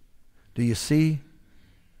 Do you see?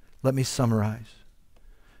 Let me summarize.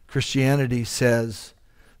 Christianity says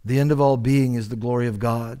the end of all being is the glory of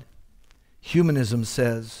God. Humanism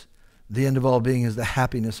says the end of all being is the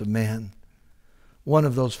happiness of man. One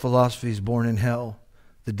of those philosophies born in hell,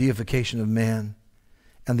 the deification of man,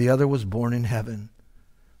 and the other was born in heaven,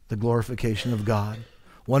 the glorification of God.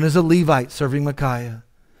 One is a Levite serving Micaiah,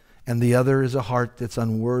 and the other is a heart that's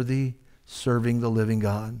unworthy serving the living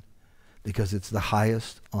God, because it's the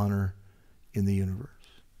highest honor in the universe.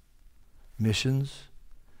 Missions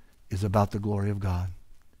is about the glory of God.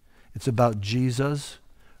 It's about Jesus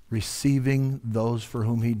receiving those for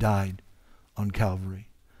whom he died on Calvary.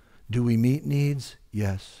 Do we meet needs?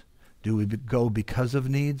 Yes. Do we go because of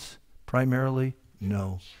needs primarily?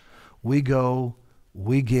 No. We go,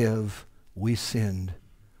 we give, we send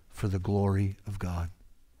for the glory of God.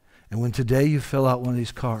 And when today you fill out one of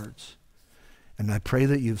these cards, and I pray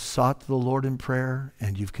that you've sought the Lord in prayer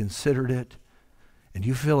and you've considered it, and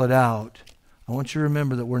you fill it out, I want you to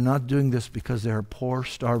remember that we're not doing this because there are poor,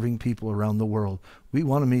 starving people around the world. We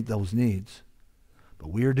want to meet those needs.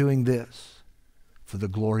 But we are doing this for the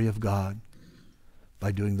glory of God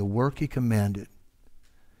by doing the work he commanded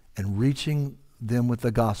and reaching them with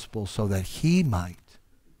the gospel so that he might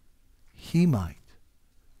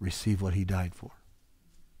receive what he died for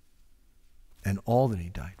and all that he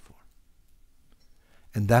died for.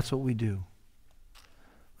 And that's what we do.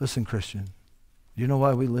 Listen, Christian, do you know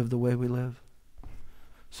why we live the way we live?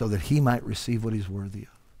 So that he might receive what he's worthy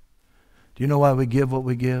of. Do you know why we give what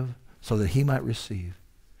we give? So that he might receive.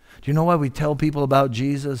 Do you know why we tell people about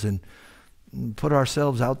Jesus and put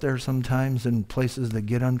ourselves out there sometimes in places that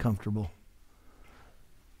get uncomfortable?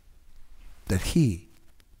 That he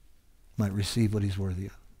might receive what he's worthy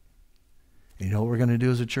of. And you know what we're going to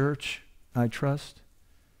do as a church, I trust?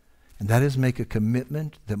 And that is make a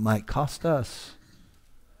commitment that might cost us,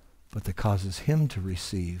 but that causes him to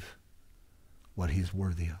receive what he's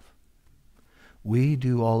worthy of. We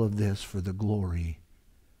do all of this for the glory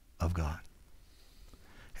of God.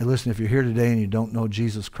 Hey, listen, if you're here today and you don't know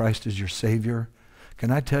Jesus Christ as your Savior, can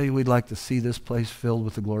I tell you we'd like to see this place filled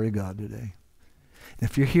with the glory of God today? And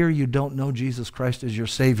if you're here, you don't know Jesus Christ as your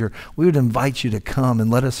Savior, we would invite you to come and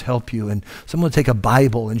let us help you. And someone will take a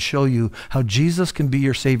Bible and show you how Jesus can be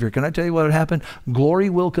your Savior. Can I tell you what would happen? Glory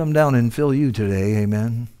will come down and fill you today.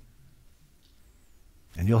 Amen.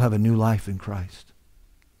 And you'll have a new life in Christ.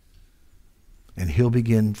 And he'll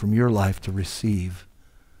begin from your life to receive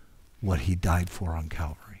what he died for on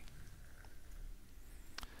Calvary.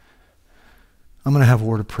 I'm going to have a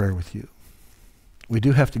word of prayer with you. We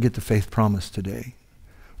do have to get the faith promise today.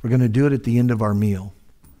 We're going to do it at the end of our meal.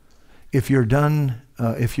 If you're done,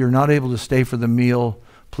 if you're not able to stay for the meal,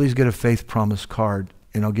 please get a faith promise card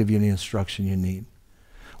and I'll give you any instruction you need.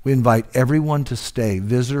 We invite everyone to stay,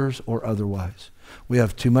 visitors or otherwise. We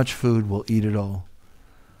have too much food, we'll eat it all.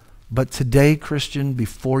 But today, Christian,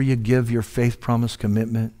 before you give your faith promise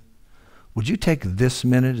commitment, would you take this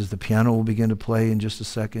minute as the piano will begin to play in just a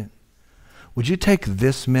second? Would you take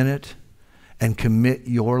this minute and commit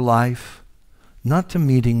your life not to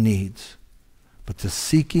meeting needs, but to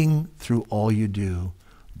seeking through all you do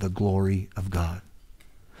the glory of God?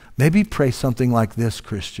 Maybe pray something like this,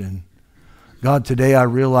 Christian. God, today I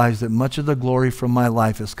realize that much of the glory from my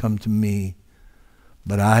life has come to me,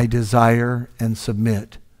 but I desire and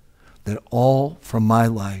submit that all from my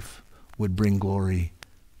life would bring glory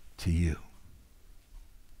to you.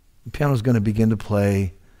 The piano's going to begin to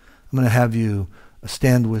play. I'm going to have you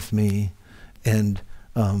stand with me, and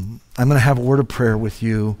I'm going to have a word of prayer with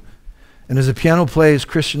you. And as the piano plays,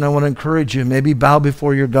 Christian, I want to encourage you, maybe bow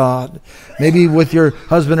before your God. Maybe with your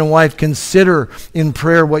husband and wife, consider in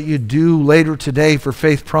prayer what you do later today for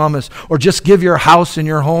Faith Promise, or just give your house and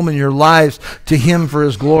your home and your lives to Him for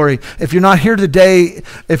His glory. If you're here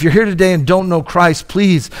today and don't know Christ,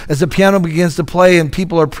 please, as the piano begins to play and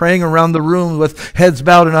people are praying around the room with heads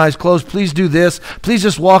bowed and eyes closed, please do this. Please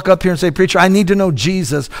just walk up here and say, preacher, I need to know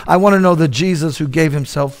Jesus. I want to know the Jesus who gave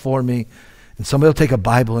Himself for me. And somebody will take a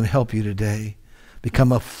Bible and help you today.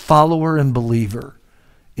 Become a follower and believer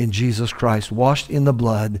in Jesus Christ, washed in the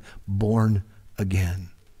blood, born again.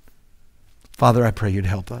 Father, I pray you'd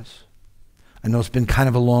help us. I know it's been kind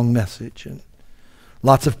of a long message and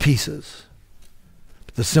lots of pieces.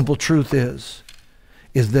 But the simple truth is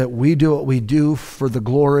that we do what we do for the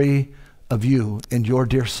glory of you and your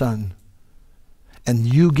dear Son.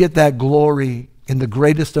 And you get that glory in the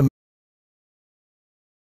greatest